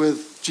 begins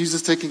with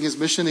Jesus taking his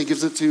mission. He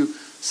gives it to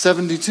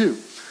 72.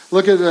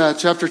 Look at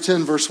chapter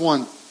 10, verse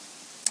 1.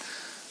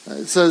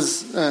 It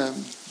says,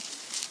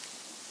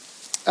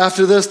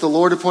 after this, the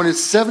Lord appointed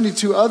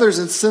 72 others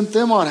and sent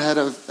them on ahead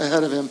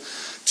of him,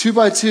 2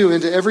 by 2,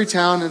 into every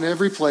town and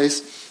every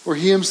place where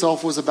he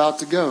himself was about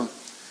to go.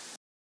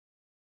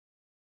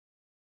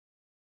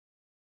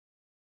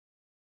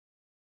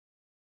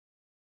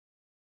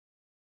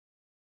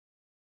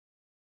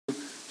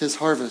 His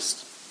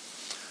harvest.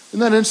 Isn't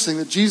that interesting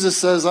that Jesus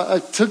says, I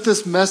took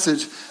this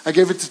message, I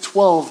gave it to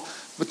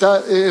 12, but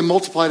that it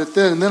multiplied it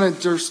then. And then in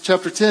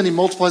chapter 10, he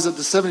multiplies it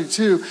to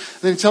 72. And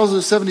then he tells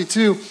the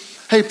 72,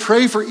 hey,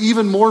 pray for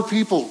even more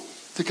people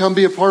to come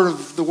be a part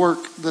of the work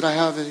that I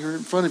have here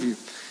in front of you.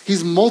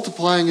 He's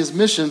multiplying his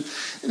mission.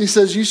 And he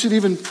says you should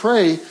even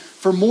pray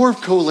for more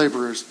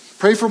co-laborers.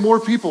 Pray for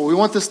more people. We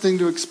want this thing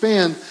to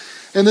expand.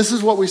 And this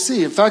is what we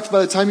see. In fact,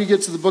 by the time you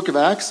get to the book of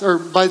Acts, or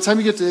by the time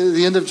you get to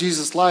the end of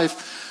Jesus'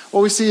 life,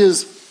 what we see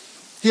is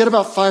he had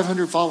about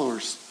 500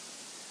 followers.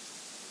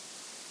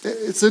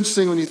 It's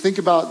interesting when you think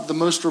about the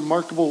most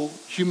remarkable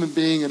human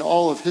being in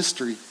all of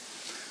history.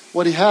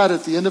 What he had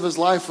at the end of his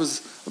life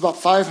was about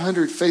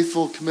 500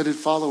 faithful, committed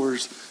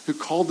followers who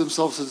called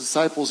themselves his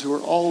disciples, who were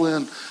all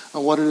in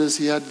on what it is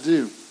he had to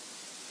do.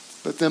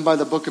 But then by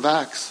the book of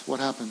Acts, what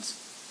happens?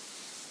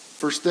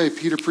 First day,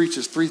 Peter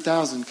preaches,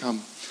 3,000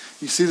 come.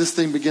 You see this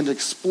thing begin to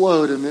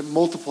explode, and it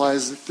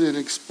multiplies in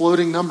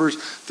exploding numbers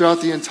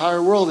throughout the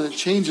entire world, and it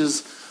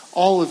changes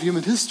all of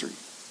human history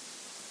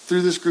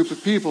through this group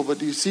of people. But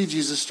do you see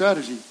Jesus'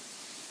 strategy?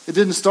 It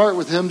didn't start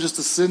with him just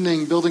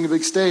ascending, building a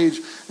big stage,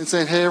 and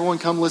saying, hey, everyone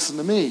come listen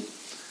to me.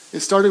 It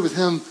started with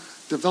him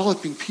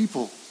developing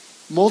people,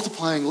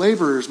 multiplying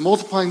laborers,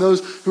 multiplying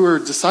those who are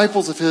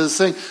disciples of his,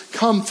 saying,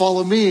 come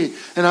follow me,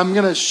 and I'm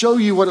going to show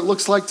you what it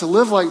looks like to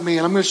live like me,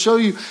 and I'm going to show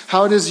you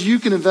how it is you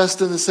can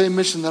invest in the same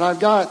mission that I've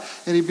got.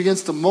 And he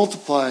begins to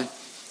multiply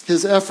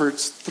his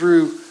efforts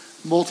through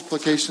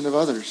multiplication of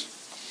others.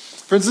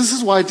 Friends, this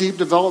is why deep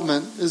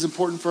development is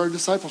important for our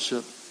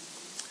discipleship.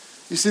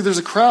 You see, there's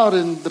a crowd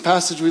in the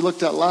passage we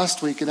looked at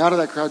last week, and out of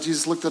that crowd,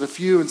 Jesus looked at a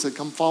few and said,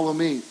 come follow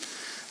me.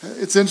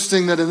 It's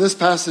interesting that in this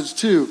passage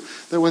too,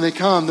 that when they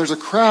come, there's a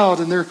crowd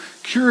and they're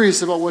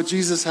curious about what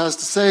Jesus has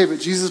to say, but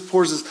Jesus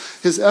pours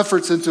his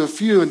efforts into a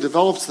few and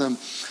develops them.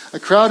 A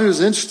crowd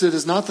who's interested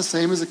is not the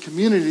same as a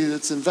community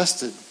that's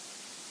invested.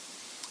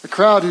 A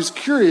crowd who's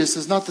curious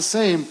is not the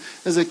same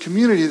as a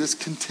community that's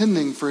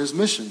contending for his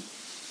mission.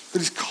 That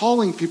he's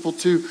calling people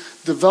to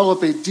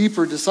develop a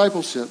deeper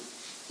discipleship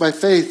by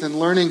faith and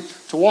learning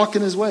to walk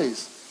in his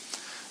ways.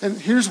 And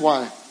here's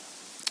why.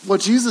 What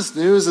Jesus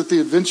knew is that the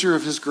adventure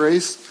of his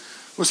grace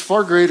was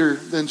far greater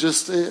than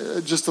just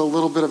a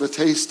little bit of a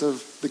taste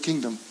of the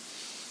kingdom.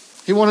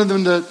 He wanted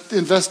them to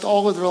invest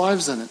all of their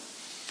lives in it.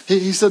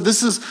 He said,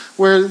 this is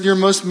where your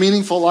most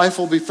meaningful life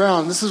will be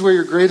found. This is where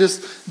your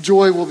greatest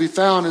joy will be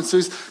found. And so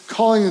he's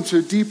calling them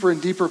to deeper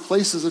and deeper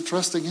places of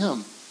trusting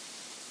him.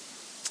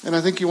 And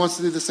I think he wants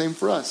to do the same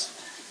for us.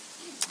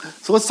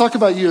 So let's talk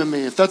about you and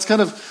me. If that's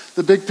kind of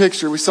the big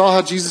picture, we saw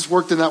how Jesus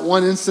worked in that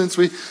one instance.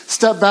 We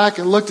stepped back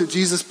and looked at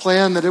Jesus'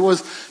 plan, that it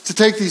was to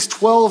take these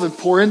 12 and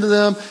pour into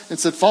them and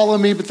said, follow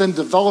me, but then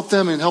develop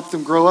them and help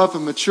them grow up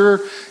and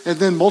mature, and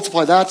then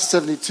multiply that to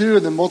 72,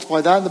 and then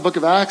multiply that in the book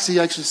of Acts. He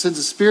actually sends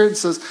his Spirit and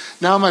says,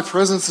 now my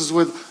presence is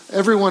with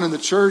everyone in the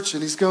church,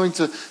 and he's going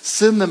to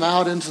send them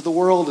out into the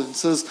world, and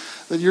says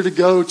that you're to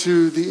go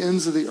to the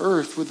ends of the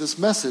earth with this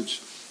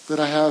message that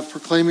I have,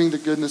 proclaiming the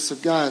goodness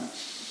of God.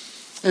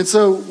 And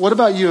so what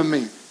about you and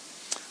me?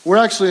 We're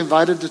actually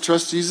invited to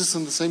trust Jesus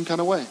in the same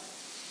kind of way.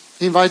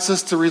 He invites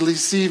us to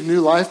receive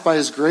new life by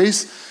his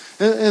grace,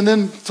 and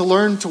then to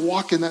learn to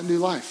walk in that new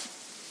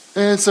life.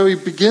 And so he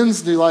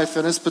begins new life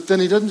in us, but then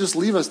he doesn't just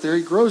leave us there.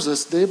 He grows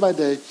us day by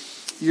day,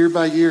 year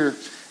by year,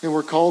 and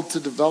we're called to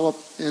develop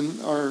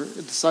in our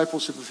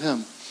discipleship of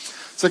him.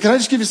 So can I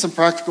just give you some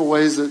practical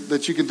ways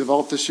that you can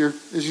develop this year?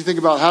 As you think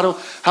about how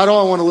do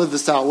I want to live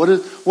this out?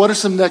 What are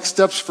some next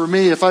steps for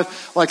me? If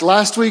like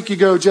last week you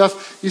go,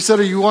 Jeff, you said,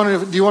 do you want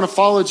to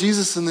follow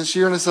Jesus in this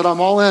year? And I said, I'm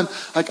all in.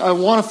 Like, I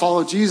want to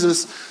follow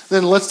Jesus.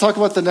 Then let's talk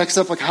about the next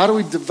step. Like, how do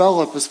we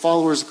develop as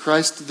followers of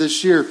Christ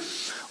this year?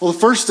 Well, the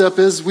first step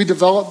is we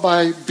develop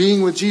by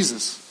being with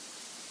Jesus.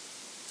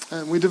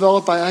 And we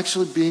develop by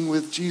actually being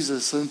with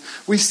Jesus. And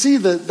we see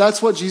that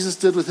that's what Jesus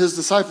did with his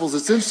disciples.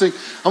 It's interesting.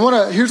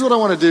 Here's what I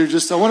want to do.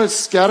 I want to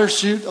scatter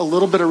shoot a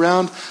little bit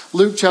around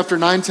Luke chapter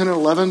 9, 10, and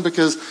 11,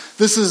 because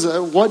this is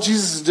what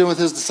Jesus is doing with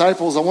his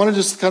disciples. I want to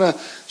just kind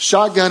of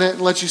shotgun it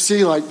and let you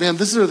see, like, man,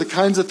 these are the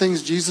kinds of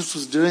things Jesus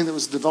was doing that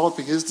was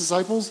developing his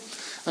disciples.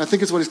 And I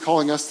think it's what he's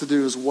calling us to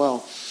do as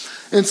well.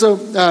 And so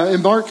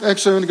in Mark,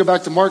 actually, I'm going to go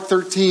back to Mark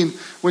 13.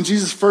 When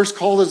Jesus first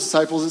called his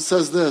disciples, it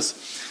says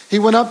this. He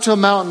went up to a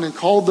mountain and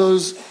called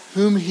those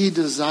whom he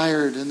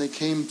desired, and they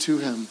came to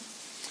him.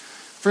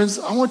 Friends,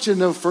 I want you to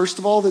know, first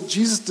of all, that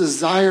Jesus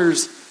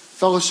desires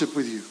fellowship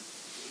with you.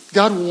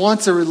 God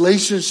wants a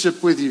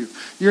relationship with you.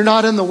 You're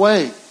not in the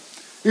way.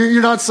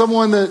 You're not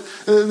someone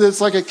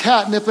that's like a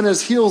cat nipping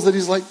his heels, that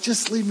he's like,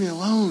 just leave me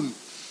alone.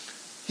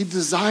 He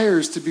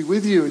desires to be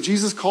with you. And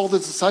Jesus called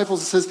his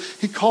disciples. It says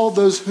he called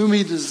those whom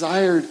he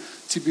desired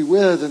to be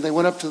with, and they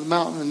went up to the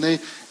mountain and they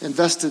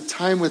invested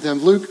time with him.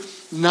 Luke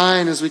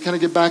 9, as we kind of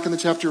get back in the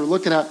chapter we're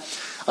looking at,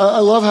 I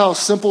love how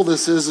simple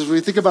this is as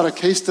we think about a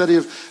case study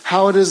of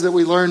how it is that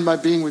we learn by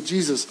being with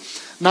Jesus.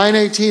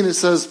 9:18, it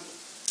says,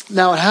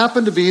 now it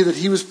happened to be that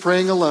he was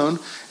praying alone,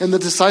 and the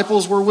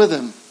disciples were with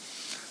him.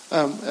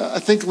 I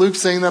think Luke's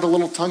saying that a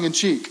little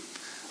tongue-in-cheek.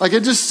 Like,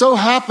 it just so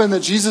happened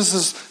that Jesus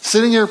is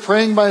sitting here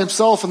praying by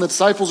himself, and the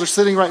disciples are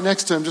sitting right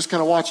next to him, just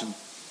kind of watching.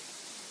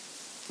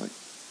 Like,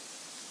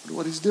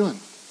 what he's doing.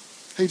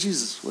 Hey,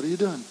 Jesus, what are you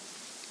doing?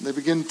 And they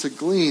begin to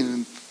glean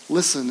and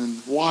listen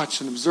and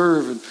watch and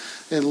observe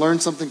and learn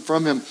something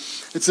from him.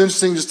 It's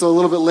interesting, just a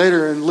little bit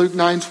later in Luke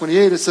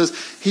 9:28, it says,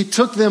 he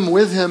took them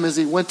with him as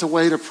he went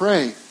away to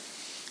pray.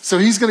 So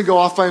he's going to go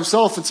off by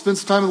himself and spend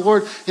some time with the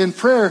Lord in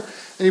prayer.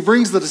 And he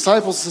brings the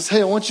disciples and says,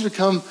 hey, I want you to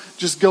come,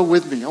 just go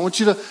with me. I want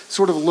you to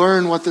sort of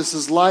learn what this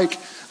is like.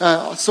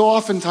 So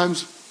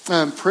oftentimes,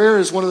 prayer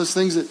is one of those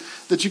things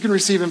that you can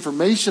receive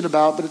information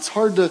about, but it's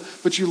hard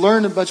but you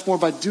learn it much more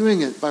by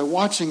doing it, by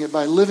watching it,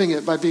 by living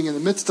it, by being in the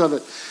midst of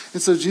it.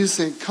 And so Jesus is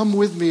saying, come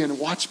with me and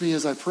watch me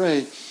as I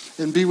pray,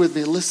 and be with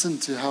me, listen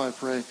to how I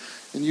pray.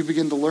 And you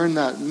begin to learn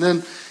that. And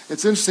then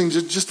it's interesting,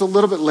 just a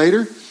little bit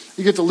later,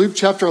 you get to Luke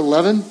chapter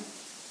 11,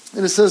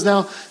 and it says,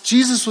 now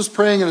Jesus was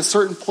praying in a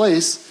certain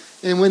place,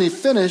 and when he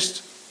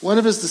finished, one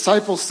of his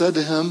disciples said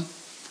to him,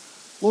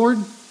 Lord,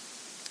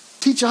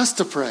 teach us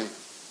to pray.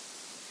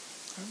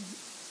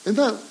 Isn't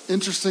that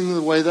interesting,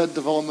 the way that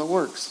development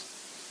works?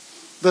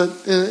 That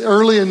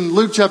early in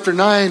Luke chapter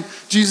 9,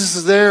 Jesus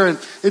is there, and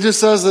it just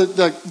says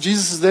that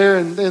Jesus is there,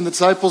 and the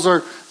disciples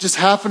just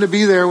happen to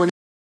be there when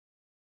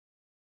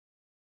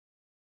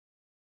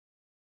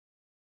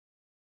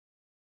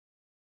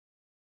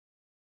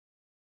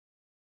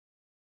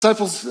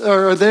disciples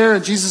are there,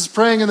 and Jesus is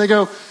praying, and they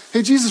go,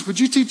 hey, Jesus, would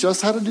you teach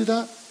us how to do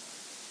that?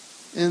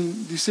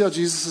 And you see how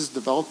Jesus is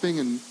developing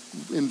and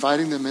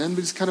inviting them in,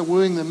 but he's kind of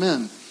wooing them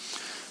in.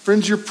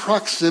 Friends, your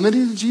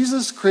proximity to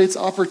Jesus creates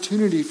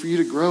opportunity for you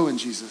to grow in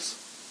Jesus.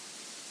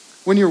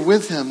 When you're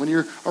with him, when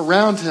you're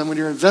around him, when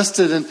you're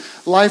invested in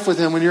life with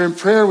him, when you're in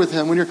prayer with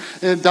him, when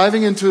you're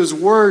diving into his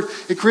word,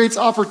 it creates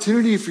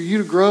opportunity for you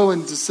to grow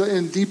in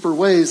deeper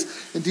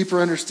ways and deeper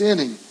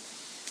understanding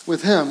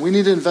with him. We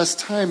need to invest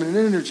time and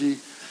energy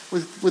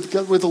with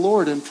the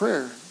Lord in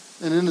prayer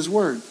and in his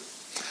word.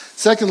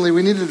 Secondly,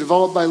 we need to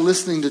develop by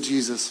listening to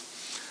Jesus.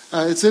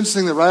 It's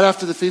interesting that right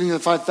after the feeding of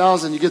the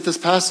 5,000, you get this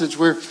passage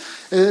where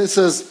it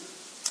says,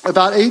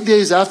 about 8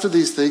 days after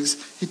these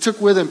things, he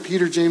took with him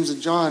Peter, James,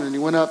 and John, and he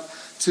went up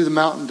to the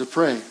mountain to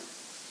pray.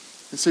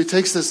 And so he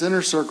takes this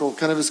inner circle,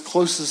 kind of his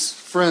closest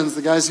friends,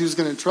 the guys he was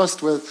going to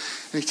entrust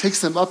with, and he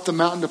takes them up the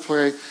mountain to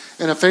pray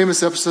in a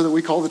famous episode that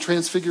we call the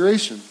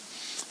Transfiguration.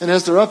 And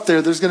as they're up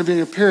there, there's going to be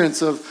an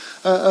appearance of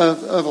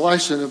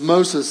Elisha and of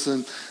Moses,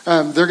 and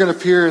they're going to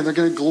appear, and they're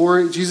going to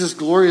glory. Jesus'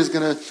 glory is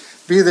going to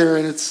be there.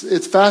 And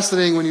it's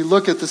fascinating when you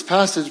look at this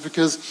passage,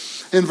 because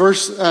in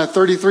verse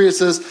 33 it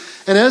says,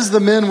 "And as the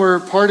men were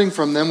parting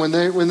from them, when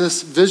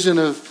this vision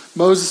of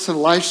Moses and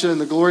Elisha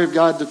and the glory of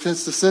God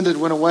descended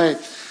went away,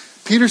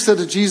 Peter said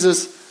to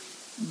Jesus,"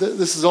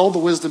 this is all the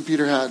wisdom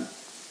Peter had,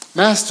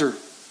 "Master,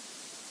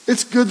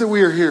 it's good that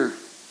we are here.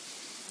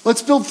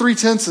 Let's build 3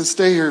 tents and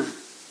stay here."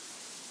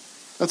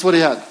 That's what he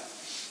had.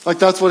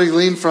 That's what he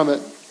gleaned from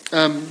it.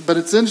 But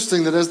it's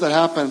interesting that as that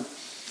happened,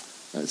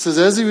 it says,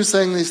 "As he was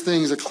saying these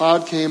things, a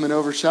cloud came and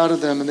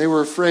overshadowed them, and they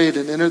were afraid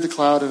and entered the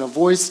cloud. And a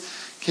voice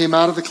came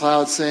out of the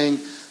cloud saying,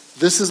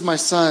 'This is my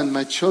son,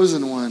 my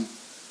chosen one.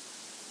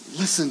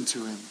 Listen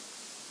to him.'"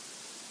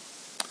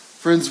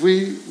 Friends,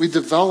 we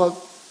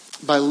develop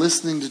by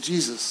listening to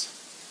Jesus.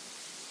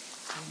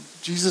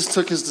 Jesus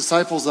took his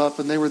disciples up,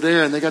 and they were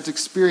there, and they got to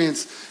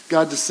experience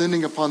God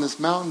descending upon this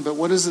mountain. But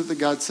what is it that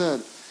God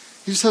said?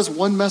 He just has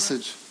one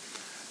message.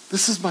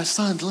 This is my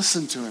son.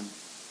 Listen to him.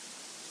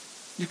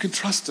 You can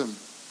trust him.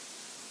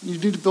 You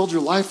need to build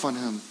your life on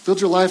him. Build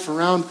your life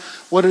around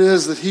what it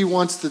is that he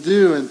wants to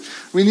do. And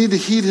we need to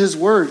heed his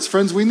words.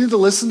 Friends, we need to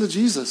listen to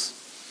Jesus.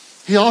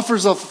 He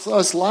offers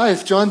us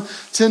life. John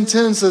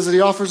 10:10 says that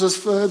he offers us,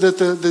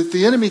 that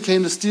the enemy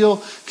came to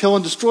steal, kill,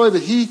 and destroy,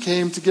 but he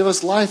came to give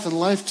us life and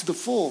life to the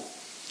full.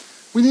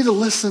 We need to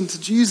listen to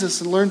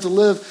Jesus and learn to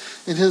live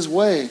in his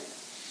way.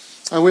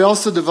 And we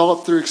also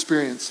develop through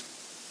experience.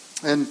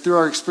 And through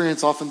our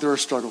experience, often through our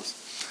struggles.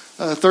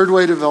 A third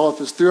way to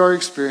develop is through our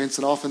experience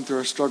and often through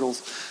our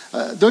struggles.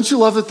 Don't you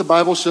love that the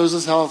Bible shows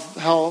us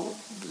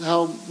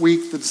how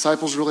weak the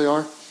disciples really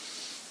are?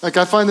 I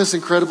find this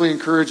incredibly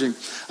encouraging.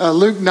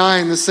 Luke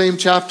 9, the same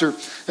chapter,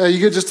 you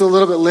get just a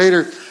little bit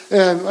later,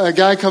 a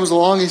guy comes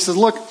along, he says,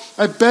 "Look,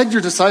 I begged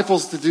your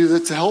disciples to do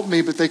that, to help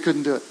me, but they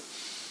couldn't do it."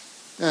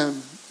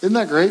 Isn't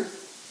that great?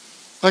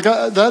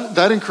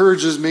 That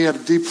encourages me at a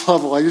deep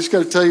level. I just got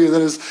to tell you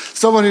that as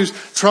someone who's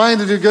trying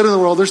to do good in the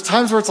world, there's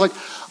times where it's like,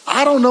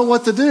 I don't know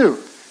what to do.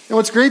 And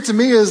what's great to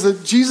me is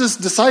that Jesus'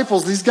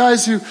 disciples, these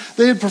guys who,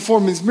 they had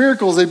performed these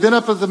miracles, they'd been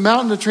up at the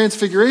mountain of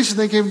transfiguration,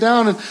 they came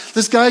down, and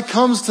this guy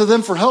comes to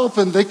them for help,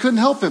 and they couldn't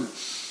help him.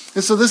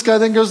 And so this guy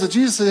then goes to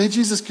Jesus and says, "Hey,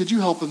 Jesus, could you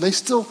help them?" They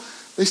still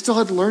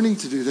had learning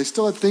to do. They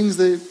still had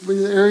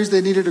areas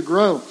they needed to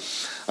grow.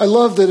 I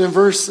love that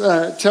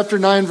in chapter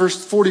 9, verse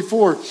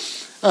 44,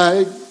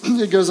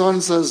 it goes on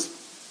and says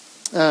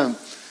that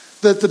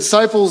the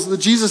disciples,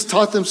 that Jesus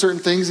taught them certain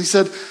things. He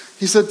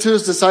said to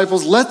his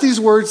disciples, "Let these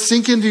words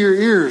sink into your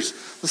ears.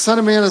 The Son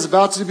of Man is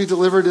about to be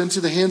delivered into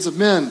the hands of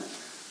men."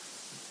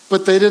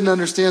 But they didn't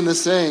understand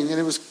this saying,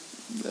 and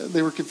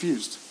they were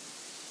confused.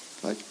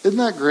 Isn't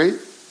that great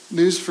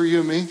news for you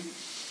and me?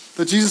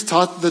 That Jesus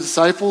taught the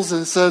disciples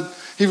and said,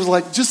 he was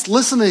like, "Just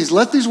listen to these.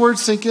 Let these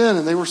words sink in."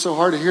 And they were so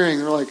hard of hearing.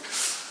 They're like,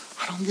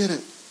 "I don't get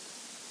it."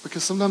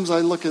 Because sometimes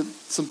I look at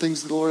some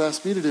things that the Lord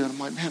asked me to do, and I'm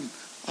like, man,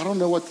 I don't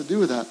know what to do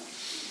with that.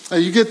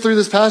 You get through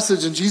this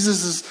passage, and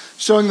Jesus is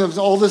showing them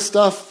all this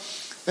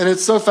stuff, and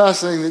it's so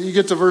fascinating that you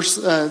get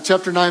to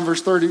chapter 9, verse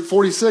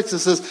 46. It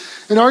says,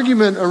 "An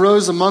argument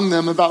arose among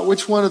them about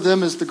which one of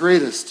them is the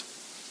greatest."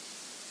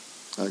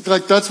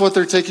 That's what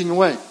they're taking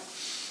away.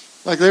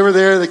 They were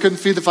there, they couldn't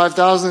feed the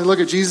 5,000. They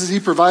look at Jesus, he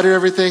provided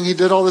everything, he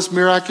did all this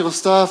miraculous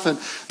stuff, and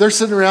they're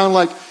sitting around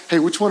like, "Hey,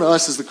 which one of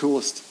us is the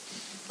coolest?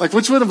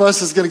 Which one of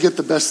us is going to get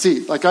the best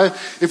seat?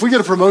 If we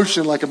get a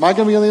promotion, am I going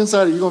to be on the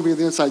inside or are you going to be on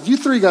the inside? You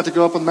three got to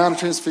go up on the Mount of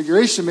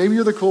Transfiguration. Maybe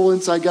you're the cool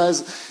inside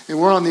guys and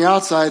we're on the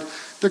outside."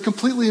 They're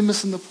completely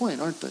missing the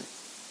point, aren't they?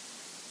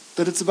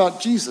 That it's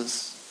about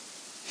Jesus.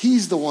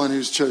 He's the one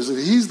who's chosen.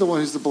 He's the one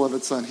who's the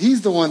beloved son.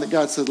 He's the one that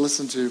God said,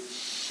 listen to.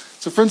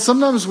 So friends,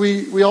 sometimes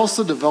we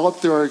also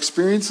develop through our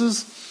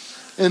experiences,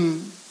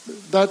 and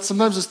that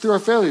sometimes is through our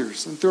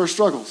failures and through our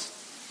struggles.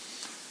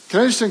 Can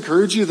I just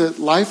encourage you that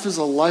life is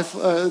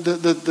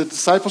the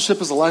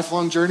discipleship is a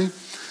lifelong journey?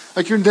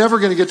 You're never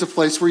going to get to a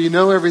place where you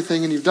know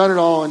everything and you've done it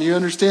all and you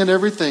understand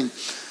everything.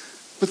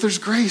 But there's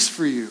grace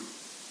for you.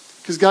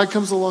 Because God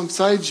comes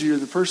alongside you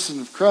in the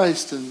person of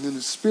Christ and in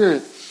His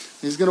Spirit.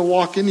 And He's going to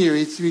walk in you.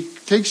 He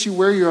takes you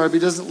where you are, but He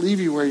doesn't leave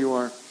you where you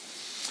are.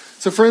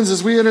 So friends,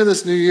 as we enter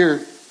this new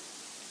year,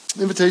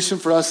 the invitation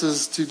for us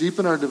is to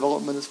deepen our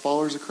development as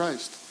followers of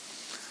Christ.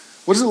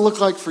 What does it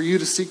look like for you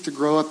to seek to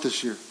grow up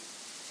this year?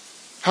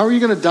 How are you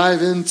going to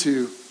dive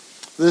into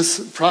this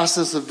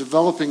process of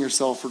developing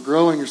yourself or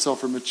growing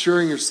yourself or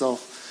maturing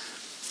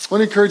yourself? I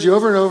want to encourage you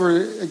over and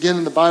over again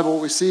in the Bible,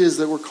 what we see is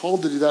that we're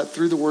called to do that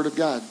through the Word of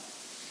God.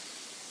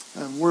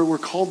 We're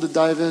called to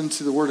dive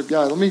into the Word of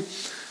God. Let me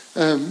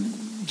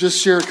just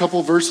share a couple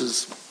of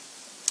verses.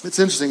 It's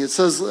interesting. It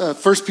says,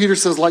 1 Peter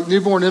says, "Like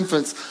newborn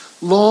infants,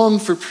 long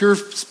for pure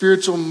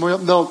spiritual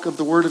milk of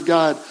the Word of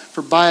God,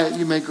 for by it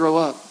you may grow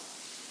up."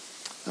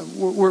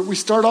 We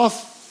start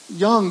off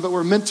young, but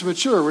we're meant to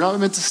mature. We're not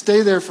meant to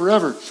stay there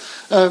forever.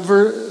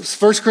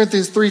 1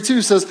 Corinthians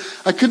 3:2 says,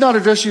 "I could not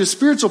address you as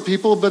spiritual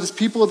people, but as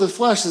people of the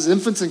flesh, as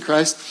infants in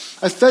Christ.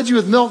 I fed you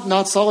with milk,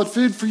 not solid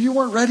food, for you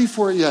weren't ready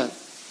for it yet."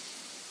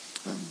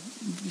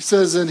 He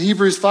says in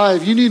Hebrews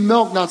 5, you need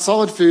milk, not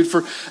solid food,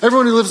 for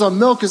everyone who lives on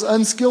milk is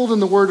unskilled in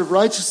the word of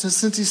righteousness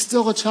since he's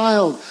still a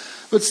child.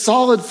 But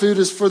solid food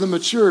is for the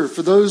mature,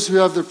 for those who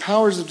have their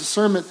powers of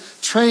discernment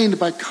trained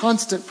by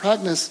constant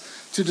practice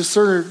to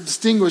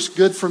distinguish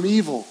good from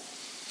evil.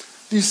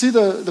 Do you see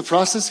the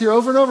process here?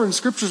 Over and over in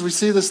scriptures we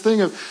see this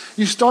thing of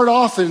you start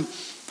off and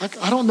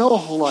I don't know a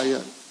whole lot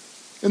yet.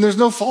 And there's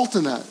no fault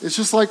in that. It's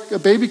just like a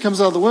baby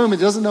comes out of the womb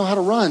and he doesn't know how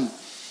to run.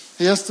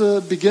 He has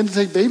to begin to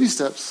take baby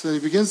steps. And he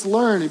begins to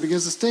learn. He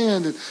begins to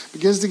stand. And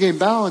begins to gain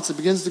balance. It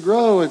begins to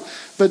grow.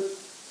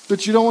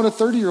 But you don't want a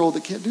 30-year-old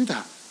that can't do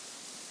that.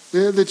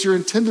 That you're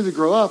intended to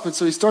grow up. And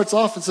so he starts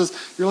off and says,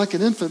 you're like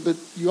an infant, but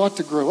you ought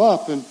to grow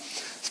up. And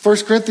 1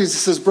 Corinthians, it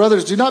says,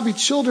 brothers, do not be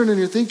children in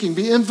your thinking.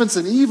 Be infants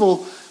in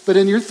evil, but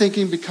in your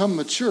thinking become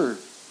mature.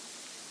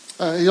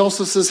 He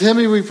also says, him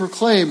we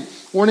proclaim,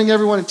 warning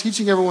everyone and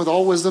teaching everyone with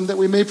all wisdom, that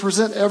we may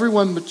present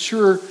everyone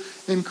mature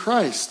in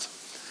Christ.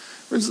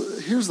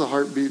 Here's the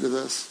heartbeat of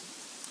this.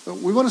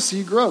 We want to see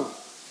you grow.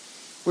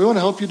 We want to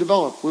help you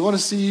develop. We want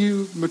to see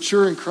you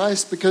mature in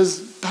Christ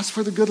because that's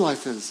where the good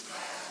life is.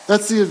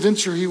 That's the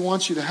adventure he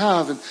wants you to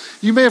have. And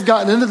you may have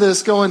gotten into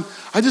this going,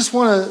 I just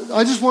want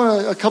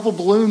a couple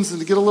balloons and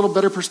to get a little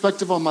better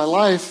perspective on my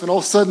life. And all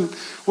of a sudden,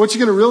 what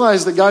you're going to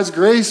realize that God's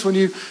grace, when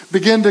you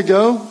begin to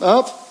go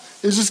up,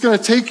 is just going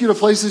to take you to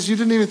places you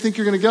didn't even think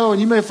you're going to go.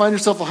 And you may find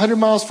yourself 100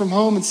 miles from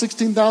home and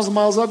 16,000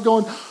 miles up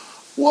going,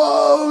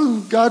 whoa,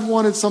 God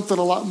wanted something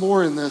a lot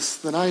more in this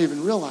than I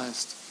even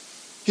realized.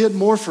 He had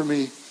more for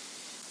me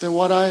than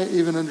what I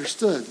even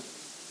understood.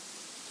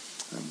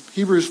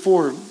 Hebrews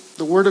 4,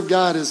 the word of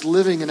God is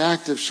living and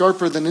active,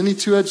 sharper than any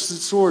two-edged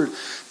sword,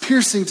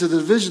 piercing to the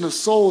division of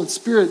soul and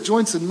spirit,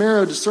 joints and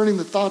marrow, discerning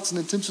the thoughts and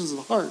intentions of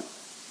the heart.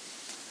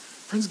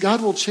 Friends,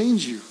 God will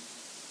change you.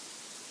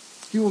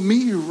 He will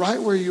meet you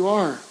right where you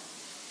are.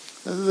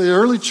 The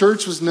early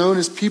church was known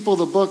as people of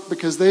the book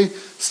because they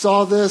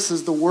saw this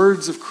as the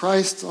words of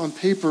Christ on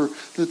paper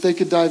that they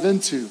could dive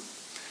into.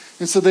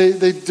 And so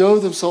they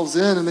dove themselves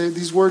in, and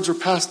these words were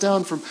passed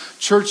down from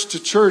church to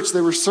church. They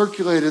were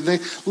circulated. They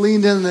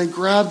leaned in and they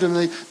grabbed them.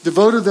 And they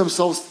devoted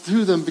themselves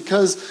to them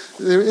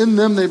because in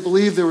them they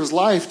believed there was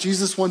life.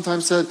 Jesus one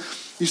time said,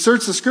 you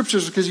search the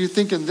scriptures because you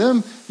think in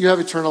them you have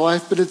eternal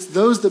life, but it's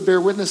those that bear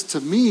witness to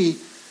me,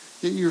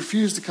 yet you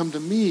refuse to come to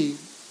me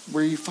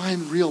where you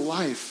find real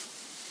life.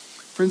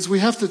 Friends, we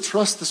have to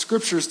trust the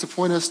scriptures to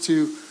point us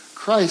to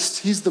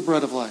Christ. He's the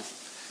bread of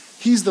life.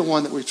 He's the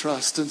one that we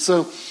trust. And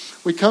so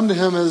we come to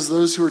him as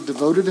those who are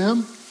devoted to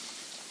him,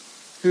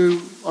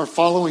 who are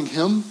following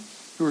him,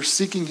 who are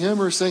seeking him,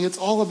 who are saying it's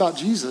all about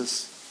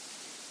Jesus.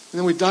 And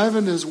then we dive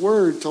into his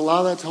word to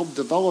allow that to help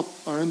develop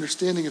our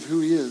understanding of who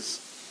he is.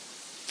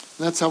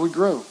 And that's how we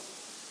grow.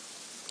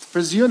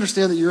 Friends, do you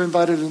understand that you're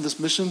invited into this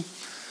mission?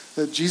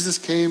 That Jesus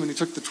came and he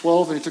took the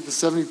 12 and he took the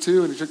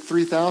 72 and he took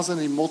 3,000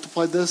 and he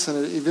multiplied this and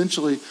it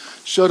eventually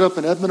showed up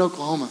in Edmond,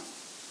 Oklahoma.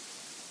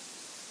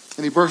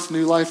 And he birthed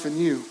new life in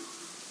you.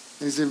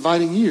 And he's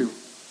inviting you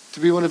to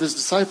be one of his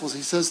disciples.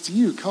 He says to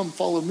you, come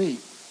follow me.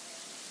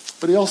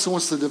 But he also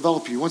wants to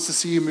develop you. He wants to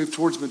see you move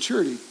towards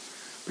maturity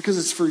because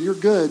it's for your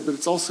good, but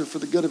it's also for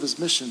the good of his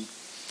mission.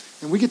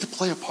 And we get to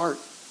play a part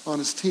on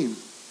his team.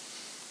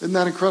 Isn't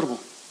that incredible?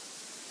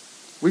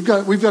 We've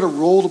got a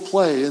role to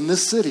play in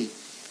this city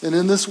and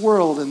in this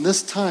world, in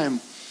this time,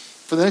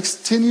 for the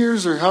next 10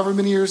 years or however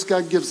many years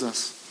God gives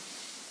us,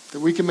 that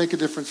we can make a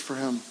difference for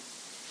him.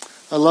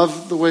 I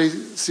love the way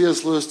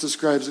C.S. Lewis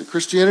describes it.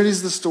 Christianity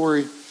is the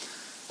story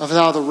of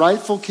how the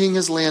rightful king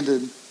has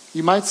landed,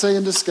 you might say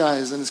in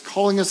disguise, and is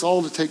calling us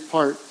all to take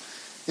part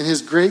in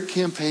his great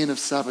campaign of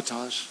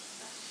sabotage.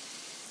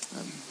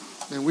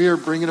 And we are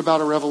bringing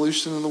about a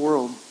revolution in the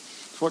world.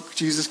 It's what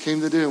Jesus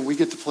came to do, and we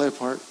get to play a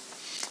part.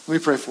 Let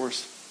me pray for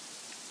us.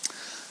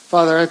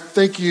 Father, I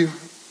thank you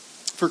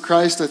for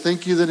Christ. I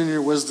thank you that in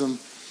your wisdom,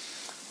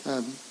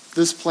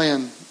 this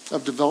plan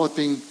of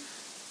developing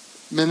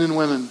men and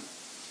women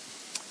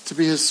to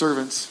be his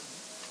servants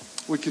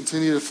would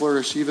continue to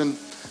flourish even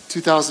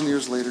 2,000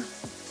 years later.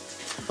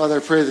 Father, I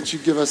pray that you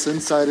give us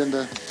insight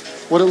into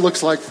what it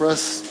looks like for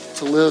us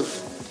to live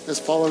as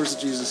followers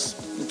of Jesus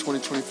in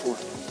 2024.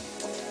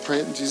 Pray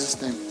it in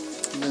Jesus' name.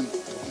 Amen.